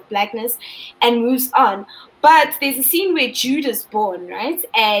identity of blackness and moves on. But there's a scene where Jude is born, right?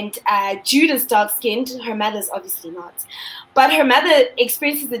 And Jude is dark-skinned. Her mother's obviously not. But her mother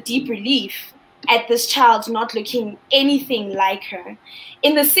experiences a deep relief at this child not looking anything like her,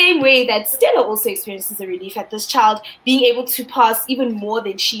 in the same way that Stella also experiences a relief at this child being able to pass even more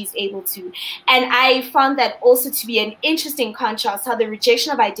than she's able to. And I found that also to be an interesting contrast, how the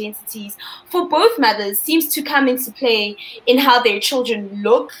rejection of identities for both mothers seems to come into play in how their children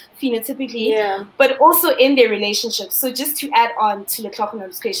look phenotypically, but also in their relationships. So just to add on to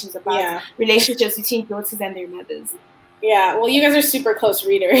Leclerc's questions about relationships between daughters and their mothers. Yeah, well, you guys are super close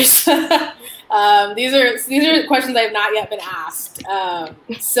readers. These are questions I have not yet been asked.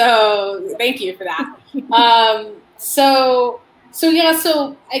 So thank you for that. So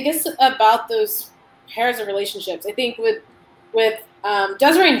I guess about those pairs of relationships, I think with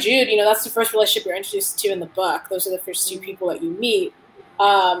Desiree and Jude, that's the first relationship you're introduced to in the book. Those are the first two people that you meet.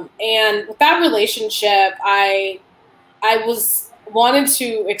 And with that relationship, I wanted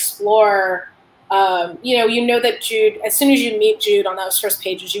to explore. You know that Jude, as soon as you meet Jude on those first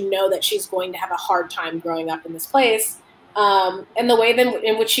pages, you know that she's going to have a hard time growing up in this place. And the way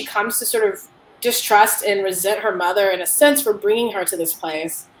in which she comes to sort of distrust and resent her mother, in a sense, for bringing her to this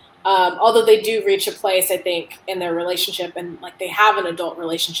place. Although they do reach a place, I think, in their relationship, and like they have an adult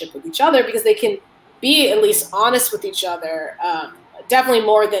relationship with each other because they can be at least honest with each other. Definitely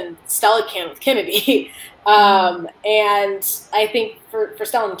more than Stella can with Kennedy. And I think for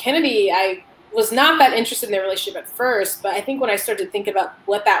Stella and Kennedy, I was not that interested in their relationship at first, but I think when I started to think about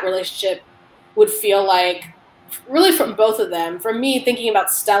what that relationship would feel like, really from both of them, for me, thinking about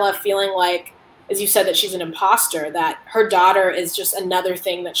Stella feeling like, as you said, that she's an imposter, that her daughter is just another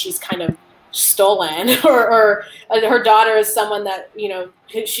thing that she's kind of stolen, or her daughter is someone that,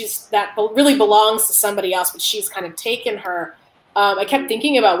 that really belongs to somebody else, but she's kind of taken her. I kept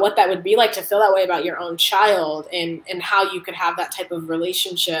thinking about what that would be like to feel that way about your own child, and how you could have that type of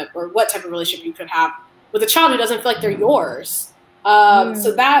relationship, or what type of relationship you could have with a child who doesn't feel like they're yours.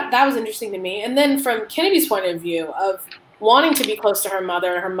 So that was interesting to me. And then from Kennedy's point of view of wanting to be close to her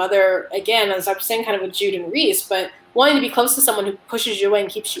mother, again, as I was saying kind of with Jude and Reese, but wanting to be close to someone who pushes you away and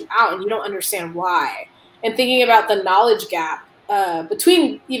keeps you out and you don't understand why. And thinking about the knowledge gap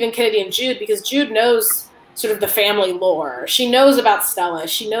between even Kennedy and Jude, because Jude knows sort of the family lore. She knows about Stella.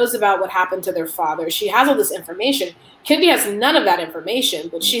 She knows about what happened to their father. She has all this information. Kennedy has none of that information,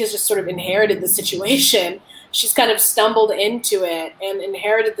 but she has just sort of inherited the situation. She's kind of stumbled into it and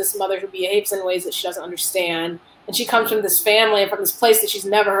inherited this mother who behaves in ways that she doesn't understand. And she comes from this family and from this place that she's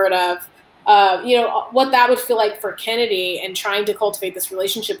never heard of. What that would feel like for Kennedy and trying to cultivate this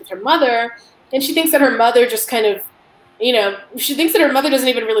relationship with her mother. And she thinks that her mother just kind of, she thinks that her mother doesn't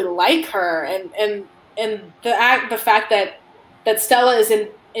even really like her. And the fact that Stella is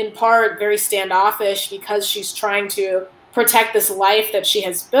in part very standoffish because she's trying to protect this life that she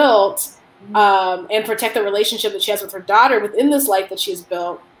has built, and protect the relationship that she has with her daughter within this life that she has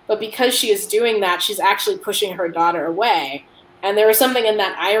built. But because she is doing that, she's actually pushing her daughter away. And there was something in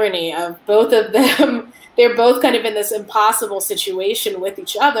that irony of both of them. They're both kind of in this impossible situation with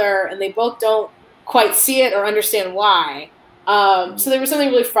each other, and they both don't quite see it or understand why. So there was something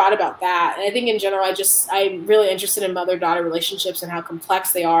really fraught about that. And I think in general, I'm really interested in mother-daughter relationships and how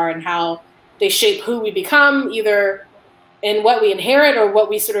complex they are and how they shape who we become, either in what we inherit or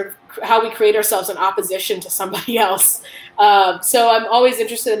how we create ourselves in opposition to somebody else. So I'm always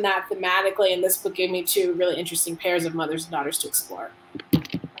interested in that thematically, and this book gave me two really interesting pairs of mothers and daughters to explore.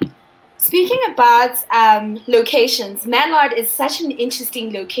 Speaking about locations, Mallard is such an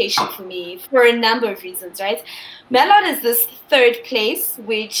interesting location for me for a number of reasons, right? Mallard is this third place,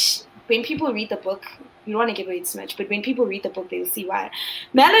 which when people read the book, you don't want to give away too much, but when people read the book, they'll see why.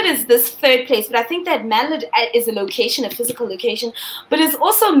 Mallard is this third place, but I think that Mallard is a location, a physical location, but it's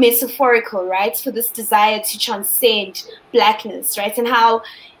also metaphorical, right? For this desire to transcend blackness, right? And how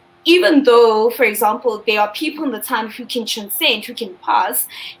even though, for example, there are people in the town who can transcend, who can pass,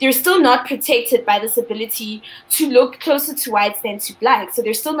 they're still not protected by this ability to look closer to whites than to blacks. So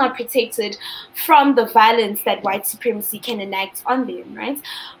they're still not protected from the violence that white supremacy can enact on them, right?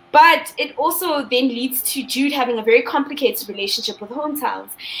 But it also then leads to Jude having a very complicated relationship with hometowns.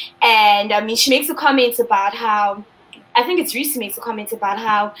 And I mean, she makes a comment about how, I think it's Reese who makes a comment about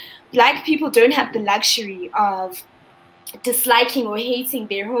how black people don't have the luxury of disliking or hating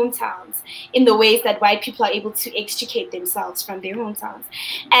their hometowns in the ways that white people are able to extricate themselves from their hometowns.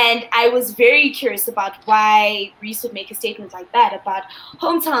 And I was very curious about why Reese would make a statement like that about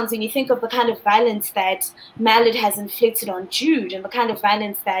hometowns when you think of the kind of violence that Mallard has inflicted on Jude and the kind of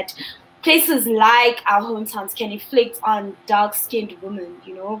violence that places like our hometowns can reflect on dark-skinned women,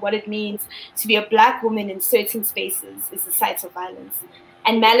 you know, what it means to be a Black woman in certain spaces is a site of violence.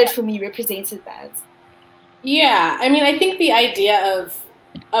 And Mallet, for me, represented that. Yeah, I mean, I think the idea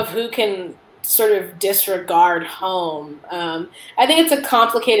of who can sort of disregard home, I think it's a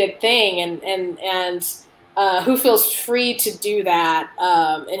complicated thing, and who feels free to do that,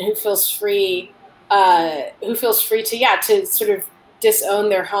 and who feels free to, yeah, to sort of disown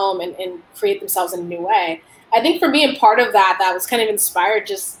their home and create themselves in a new way. I think for me, and part of that was kind of inspired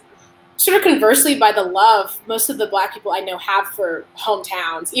just sort of conversely by the love most of the Black people I know have for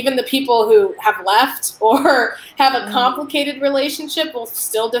hometowns. Even the people who have left or have a complicated relationship will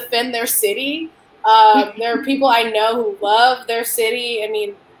still defend their city. There are people I know who love their city. I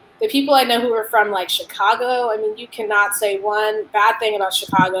mean, the people I know who are from like Chicago, I mean, you cannot say one bad thing about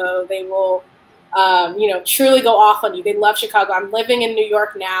Chicago. They will, truly go off on you. They love Chicago. I'm living in New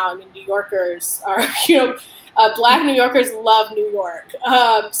York now. I mean, New Yorkers are, Black New Yorkers love New York.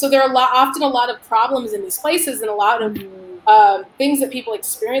 So there are often a lot of problems in these places and a lot of things that people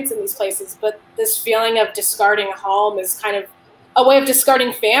experience in these places. But this feeling of discarding home is kind of a way of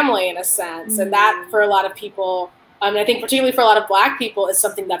discarding family in a sense. And that for a lot of people, and I think particularly for a lot of Black people, is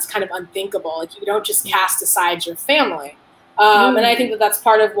something that's kind of unthinkable. Like you don't just cast aside your family. And I think that that's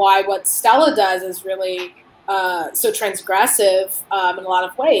part of why what Stella does is really so transgressive in a lot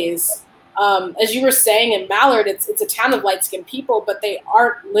of ways. As you were saying in Mallard, it's a town of light-skinned people, but they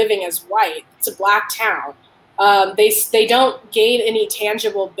aren't living as white. It's a Black town. They don't gain any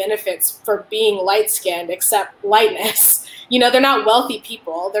tangible benefits for being light-skinned except lightness. They're not wealthy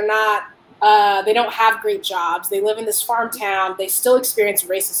people. They're not. They don't have great jobs. They live in this farm town. They still experience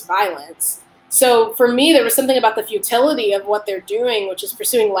racist violence. So for me, there was something about the futility of what they're doing, which is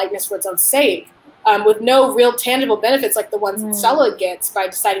pursuing lightness for its own sake, with no real tangible benefits like the ones that Stella gets by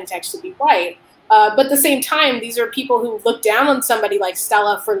deciding to actually be white. But at the same time, these are people who look down on somebody like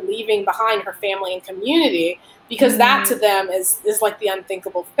Stella for leaving behind her family and community, because that to them is like the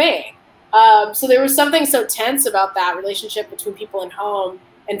unthinkable thing. So there was something so tense about that relationship between people in home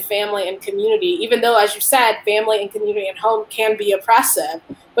and family and community, even though, as you said, family and community and home can be oppressive.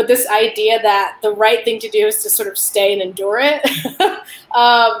 But this idea that the right thing to do is to sort of stay and endure it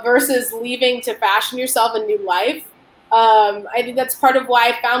versus leaving to fashion yourself a new life. I think that's part of why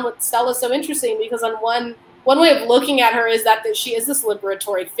I found what Stella so interesting, because on one way of looking at her is that she is this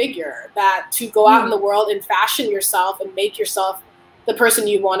liberatory figure, that to go out in the world and fashion yourself and make yourself the person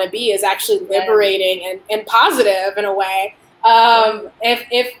you want to be is actually liberating and positive in a way.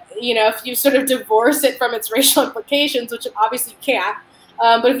 If you sort of divorce it from its racial implications, which obviously you can't,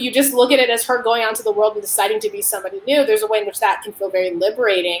 but if you just look at it as her going out into the world and deciding to be somebody new, there's a way in which that can feel very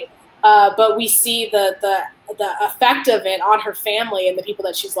liberating. But we see the effect of it on her family and the people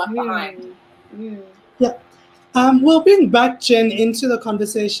that she's left behind. Yeah. We'll bring back Jen into the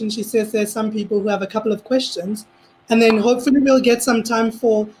conversation. She says there's some people who have a couple of questions, and then hopefully we'll get some time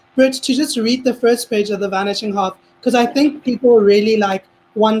for Brit to just read the first page of The Vanishing Half, because I think people really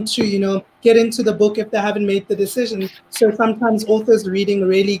want to, get into the book if they haven't made the decision. So sometimes authors reading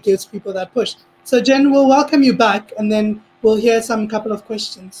really gives people that push. So Jen, we'll welcome you back, and then we'll hear some couple of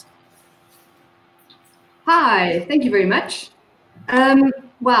questions. Hi, thank you very much.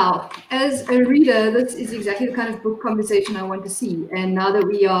 Wow, as a reader, this is exactly the kind of book conversation I want to see. And now that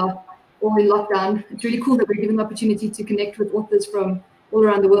we are all in lockdown, it's really cool that we're given the opportunity to connect with authors from all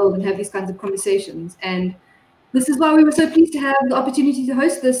around the world and have these kinds of conversations. And this is why we were so pleased to have the opportunity to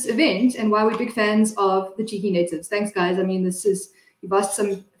host this event, and why we're big fans of the Cheeky Natives. Thanks, guys. I mean, you've asked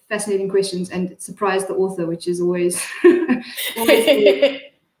some fascinating questions and surprised the author, which is always, always a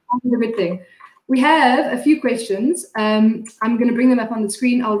good thing. We have a few questions. I'm going to bring them up on the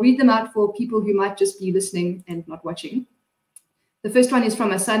screen. I'll read them out for people who might just be listening and not watching. The first one is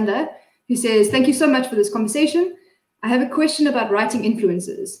from Asanda, who says, "Thank you so much for this conversation. I have a question about writing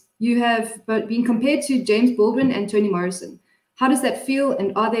influences. You have been compared to James Baldwin and Toni Morrison. How does that feel?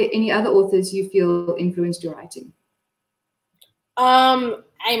 And are there any other authors you feel influenced your writing?"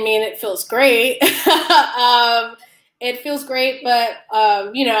 I mean, it feels great. It feels great, but I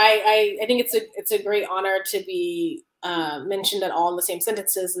think it's a great honor to be mentioned at all in the same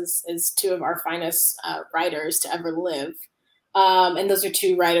sentences as two of our finest writers to ever live. And those are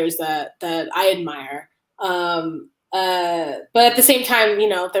two writers that I admire. But at the same time,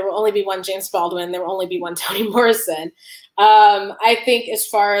 there will only be one James Baldwin, there will only be one Toni Morrison. I think as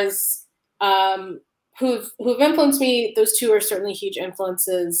far as who've influenced me, those two are certainly huge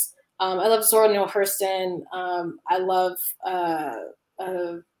influences. I love Zora Neale Hurston. I love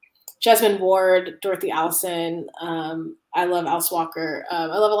Jesmyn Ward, Dorothy Allison. I love Alice Walker. I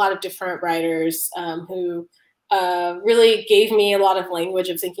love a lot of different writers who really gave me a lot of language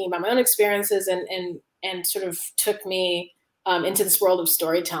of thinking about my own experiences and sort of took me into this world of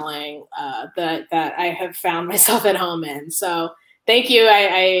storytelling that I have found myself at home in. So thank you.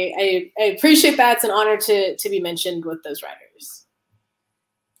 I appreciate that. It's an honor to be mentioned with those writers.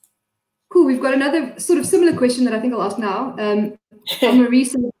 Cool. We've got another sort of similar question that I think I'll ask now. From Marie,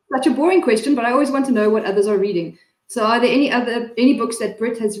 such a boring question, but I always want to know what others are reading. So are there any books that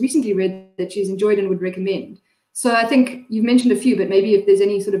Brit has recently read that she's enjoyed and would recommend? So I think you've mentioned a few, but maybe if there's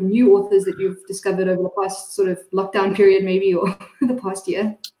any sort of new authors that you've discovered over the past sort of lockdown period, maybe, or the past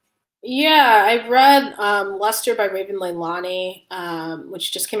year. Yeah, I read Luster by Raven Leilani,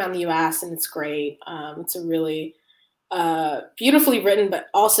 which just came out in the US, and it's great. It's a really beautifully written, but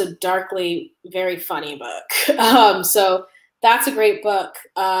also darkly very funny book. So that's a great book.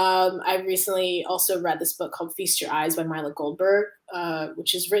 I recently also read this book called Feast Your Eyes by Mila Goldberg,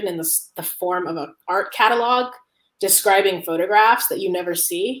 which is written in the form of an art catalog describing photographs that you never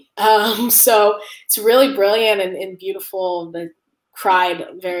see. So it's really brilliant and beautiful. I cried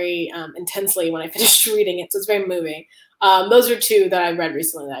very intensely when I finished reading it, so it's very moving. Those are two that I read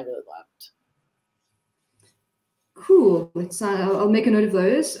recently that I really loved. Cool. I'll make a note of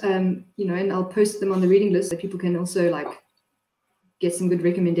those, and I'll post them on the reading list so people can also get some good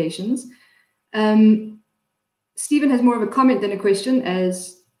recommendations. Stephen has more of a comment than a question,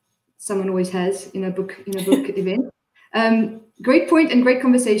 as someone always has in a book event. Great point and great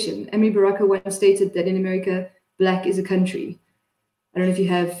conversation. Amiri Baraka once stated that in America, Black is a country. I don't know if you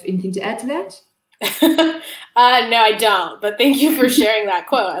have anything to add to that. No, I don't. But thank you for sharing that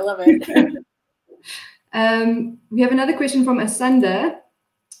quote. I love it. We have another question from Asanda,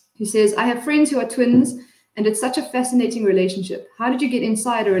 who says, I have friends who are twins, and it's such a fascinating relationship. How did you get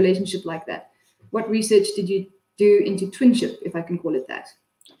inside a relationship like that? What research did you do into twinship, if I can call it that?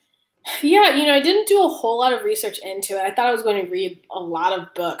 Yeah, I didn't do a whole lot of research into it. I thought I was going to read a lot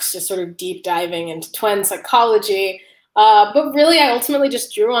of books, just sort of deep diving into twin psychology. But really, I ultimately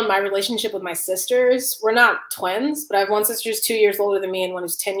just drew on my relationship with my sisters. We're not twins, but I have one sister who's 2 years older than me and one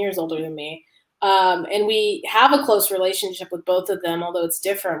who's 10 years older than me. And we have a close relationship with both of them, although it's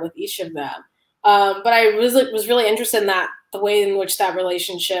different with each of them. But I was really interested in the way in which that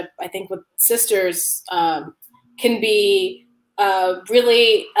relationship, I think, with sisters can be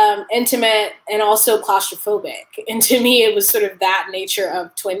really intimate and also claustrophobic. And to me, it was sort of that nature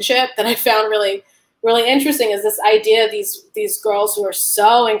of twinship that I found really, really interesting, is this idea of these girls who are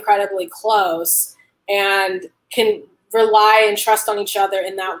so incredibly close and can rely and trust on each other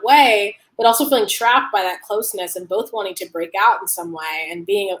in that way, but also feeling trapped by that closeness and both wanting to break out in some way and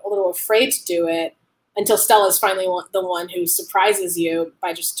being a little afraid to do it until Stella's finally the one who surprises you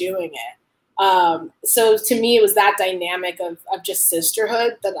by just doing it. So to me, it was that dynamic of just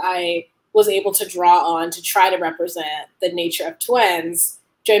sisterhood that I was able to draw on to try to represent the nature of twins,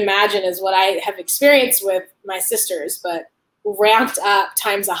 which I imagine is what I have experienced with my sisters, but ramped up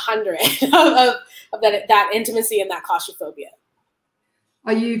times 100 of that intimacy and that claustrophobia.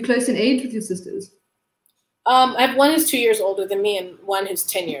 Are you close in age with your sisters? I have one who's 2 years older than me and one who's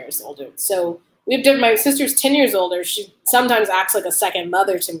 10 years older. So my sister's 10 years older. She sometimes acts like a second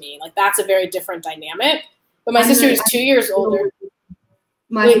mother to me. That's a very different dynamic. But my sister is 2 years older.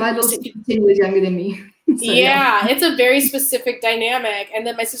 My little sister is 10 years younger than me. So, yeah, it's a very specific dynamic. And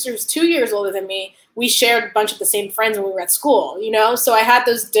then my sister who's 2 years older than me, we shared a bunch of the same friends when we were at school, So I had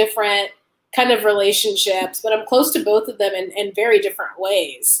those different kind of relationships, but I'm close to both of them in very different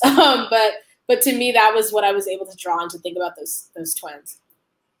ways. But to me, that was what I was able to draw on to think about those twins.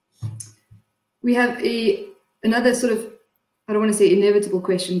 We have another sort of, I don't want to say inevitable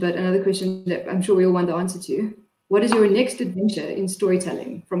question, but another question that I'm sure we all want the answer to. What is your next adventure in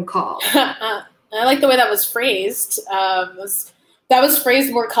storytelling, from Carl? I like the way that was phrased. That was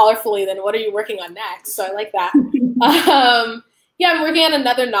phrased more colorfully than what are you working on next? So I like that. Yeah, I'm working on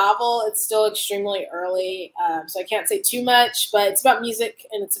another novel. It's still extremely early, so I can't say too much, but it's about music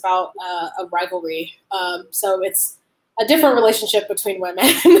and it's about a rivalry. So it's a different relationship between women,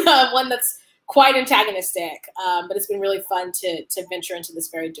 one that's quite antagonistic, but it's been really fun to venture into this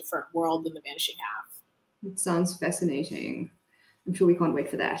very different world than The Vanishing Half. It sounds fascinating. I'm sure we can't wait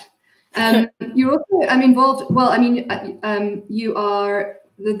for that. You're also involved. Well, you are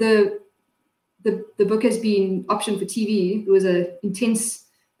the book has been optioned for TV. There was an intense,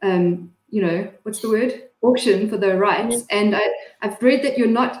 what's the word? Auction for the rights. And I've read that you're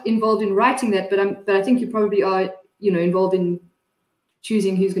not involved in writing that, but I think you probably are, involved in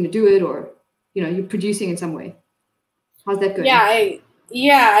choosing who's going to do it, or, you're producing in some way. How's that going? Yeah,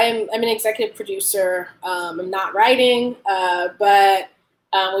 Yeah, I'm an executive producer. I'm not writing, but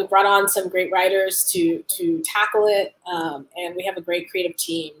we brought on some great writers to tackle it, and we have a great creative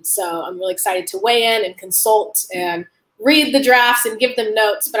team. So I'm really excited to weigh in and consult and read the drafts and give them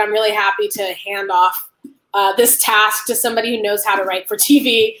notes. But I'm really happy to hand off this task to somebody who knows how to write for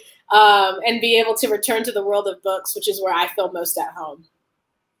TV, and be able to return to the world of books, which is where I feel most at home.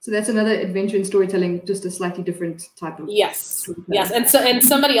 So that's another adventure in storytelling, just a slightly different type of storytelling. Yes, and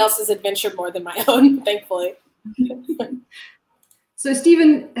somebody else's adventure more than my own, thankfully. So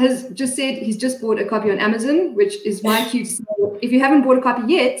Stephen has just said he's just bought a copy on Amazon, which is my cue to say, if you haven't bought a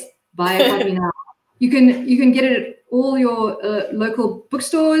copy yet, buy a copy now. You can get it at all your local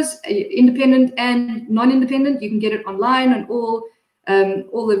bookstores, independent and non-independent. You can get it online on all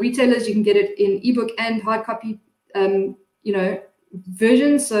the retailers. You can get it in ebook and hard copy,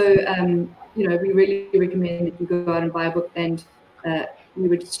 versions. So we really recommend that you go out and buy a book, and we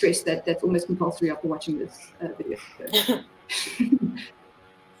would stress that that's almost compulsory after watching this video. So.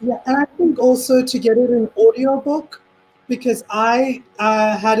 Yeah, and I think also to get it in audiobook, because I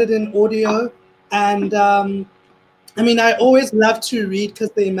had it in audio, and I always love to read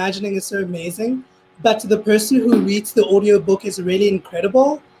because the imagining is so amazing, but the person who reads the audiobook is really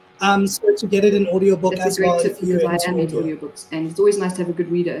incredible. So to get it in audiobook as well, if you're into audiobooks. And it's always nice to have a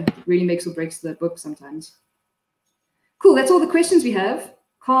good reader. It really makes or breaks the book sometimes. Cool, that's all the questions we have.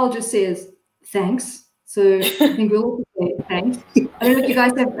 Carl just says, thanks. So I think we'll all say thanks. I don't know if you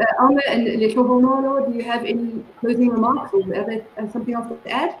guys have, Alma and Letlobololo, do you have any closing remarks or something else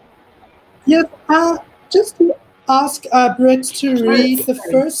to add? Yes, just to ask Brit to read the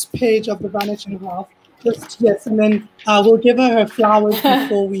first page of The Vanishing Half. Yes, and then we'll give her flowers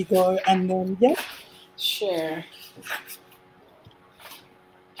before we go, and then, yeah. Sure.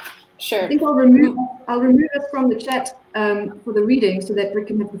 I think I'll remove us from the chat for the reading so that Rick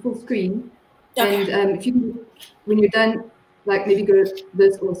can have the full screen. Okay. And if you, when you're done, like maybe go to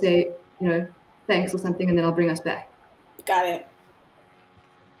this or say, thanks or something, and then I'll bring us back. Got it.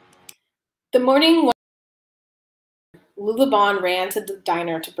 The morning Lula Bond ran to the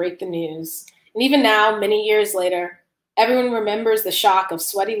diner to break the news. And even now, many years later, everyone remembers the shock of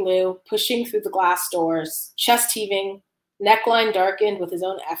sweaty Lou pushing through the glass doors, chest heaving, neckline darkened with his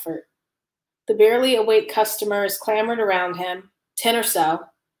own effort. The barely awake customers clamored around him, 10 or so,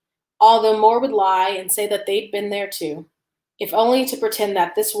 although more would lie and say that they'd been there too, if only to pretend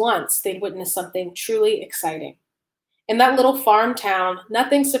that this once they'd witnessed something truly exciting. In that little farm town,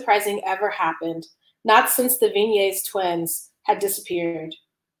 nothing surprising ever happened, not since the Vignes twins had disappeared.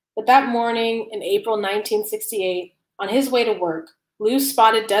 But that morning in April 1968, on his way to work, Lou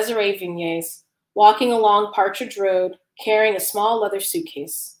spotted Desiree Vignes walking along Partridge Road carrying a small leather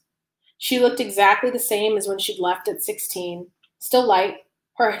suitcase. She looked exactly the same as when she'd left at 16, still light,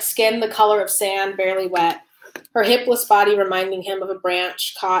 her skin the color of sand, barely wet, her hipless body reminding him of a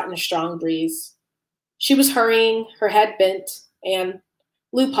branch caught in a strong breeze. She was hurrying, her head bent, and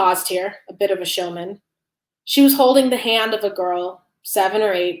Lou paused here, a bit of a showman. She was holding the hand of a girl, 7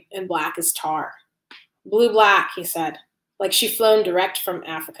 or 8, and black as tar. Blue-black, he said, like she'd flown direct from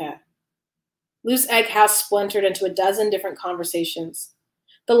Africa. Lou's egg house splintered into a dozen different conversations.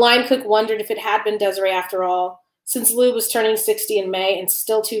 The line cook wondered if it had been Desiree after all, since Lou was turning 60 in May and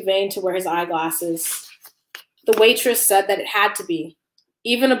still too vain to wear his eyeglasses. The waitress said that it had to be.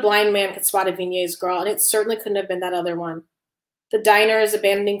 Even a blind man could spot a Vignes girl, and it certainly couldn't have been that other one. The diners,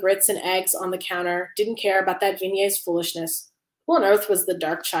 abandoning grits and eggs on the counter, didn't care about that Vignes foolishness. Who on earth was the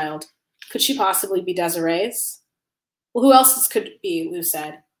dark child? Could she possibly be Desiree's? Well, who else's could it be, Lou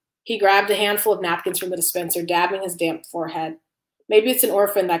said. He grabbed a handful of napkins from the dispenser, dabbing his damp forehead. Maybe it's an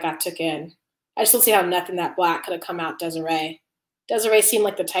orphan that got took in. I just don't see how nothing that black could have come out Desiree. Desiree seemed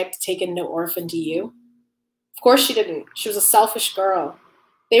like the type to take in no orphan, do you? Of course she didn't. She was a selfish girl.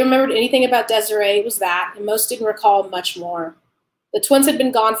 They remembered anything about Desiree, it was that, and most didn't recall much more. The twins had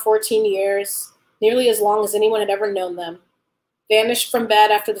been gone 14 years, nearly as long as anyone had ever known them. Vanished from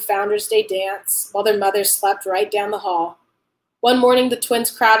bed after the Founders' Day dance, while their mothers slept right down the hall. One morning, the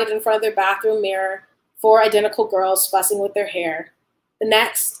twins crowded in front of their bathroom mirror, 4 identical girls fussing with their hair. The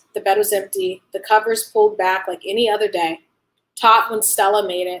next, the bed was empty, the covers pulled back like any other day, taut when Stella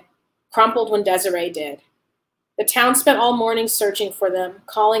made it, crumpled when Desiree did. The town spent all morning searching for them,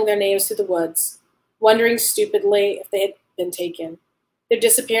 calling their names through the woods, wondering stupidly if they had been taken. Their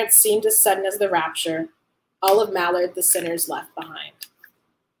disappearance seemed as sudden as the rapture. Olive Mallard, the sinners left behind.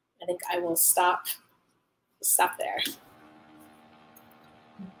 I think I will stop there.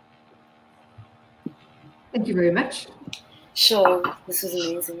 Thank you very much. Sure, this was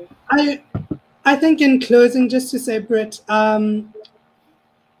amazing. I think in closing, just to say, Brit,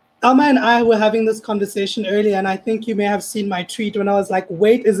 Alma and I were having this conversation earlier, and I think you may have seen my tweet when I was like,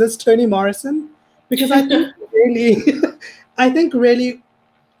 wait, is this Toni Morrison? Because I think really, I think really,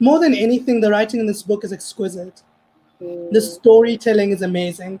 more than anything, the writing in this book is exquisite. The storytelling is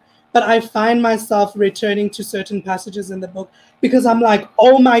amazing. But I find myself returning to certain passages in the book because I'm like,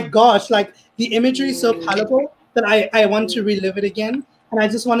 oh my gosh, like the imagery is so palatable that I want to relive it again. And I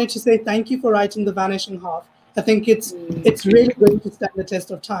just wanted to say thank you for writing The Vanishing Half. I think it's really going to stand the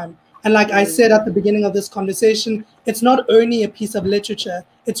test of time. And like I said at the beginning of this conversation, it's not only a piece of literature,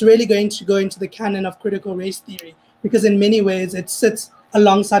 it's really going to go into the canon of critical race theory, because in many ways it sits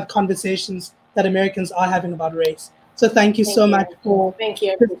alongside conversations that Americans are having about race. So thank you so much for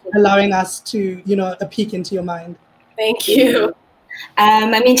allowing us to, a peek into your mind. Thank you.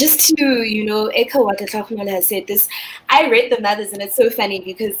 I mean, just to, echo what Tlhakunelo has said, I read The Mothers, and it's so funny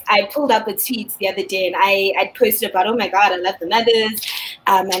because I pulled up a tweet the other day and I posted about, oh my God, I love The Mothers.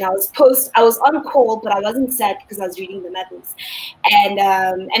 And I was on call, but I wasn't sad because I was reading The Mothers. And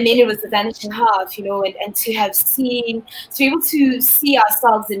then it was The Vanishing Half, and to be able to see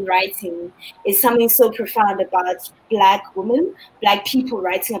ourselves in writing is something so profound about Black women, Black people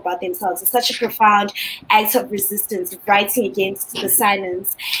writing about themselves. It's such a profound act of resistance, writing against the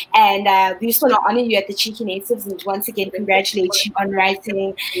silence. And we just want to honor you at the Cheeky Natives and once again congratulate you on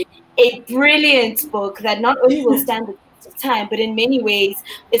writing a brilliant book that not only will stand the test of time, but in many ways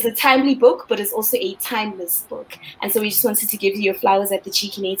it's a timely book, but it's also a timeless book. And so we just wanted to give you your flowers at the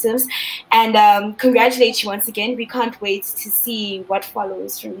Cheeky Natives and congratulate you once again. We can't wait to see what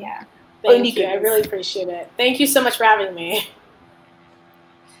follows from here. Thank you. I really appreciate it. Thank you so much for having me.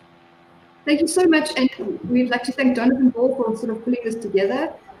 Thank you so much. And we'd like to thank Jonathan Ball for sort of pulling this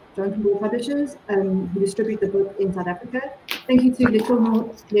together. Jonathan Ball Publishers, who distribute the book in South Africa. Thank you to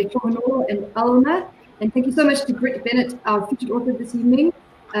Letohanolo and Alma. And thank you so much to Brit Bennett, our featured author this evening.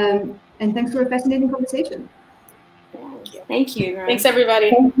 And thanks for a fascinating conversation. Thank you. Thanks, everybody.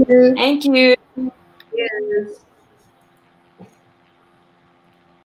 Thank you. Thank you.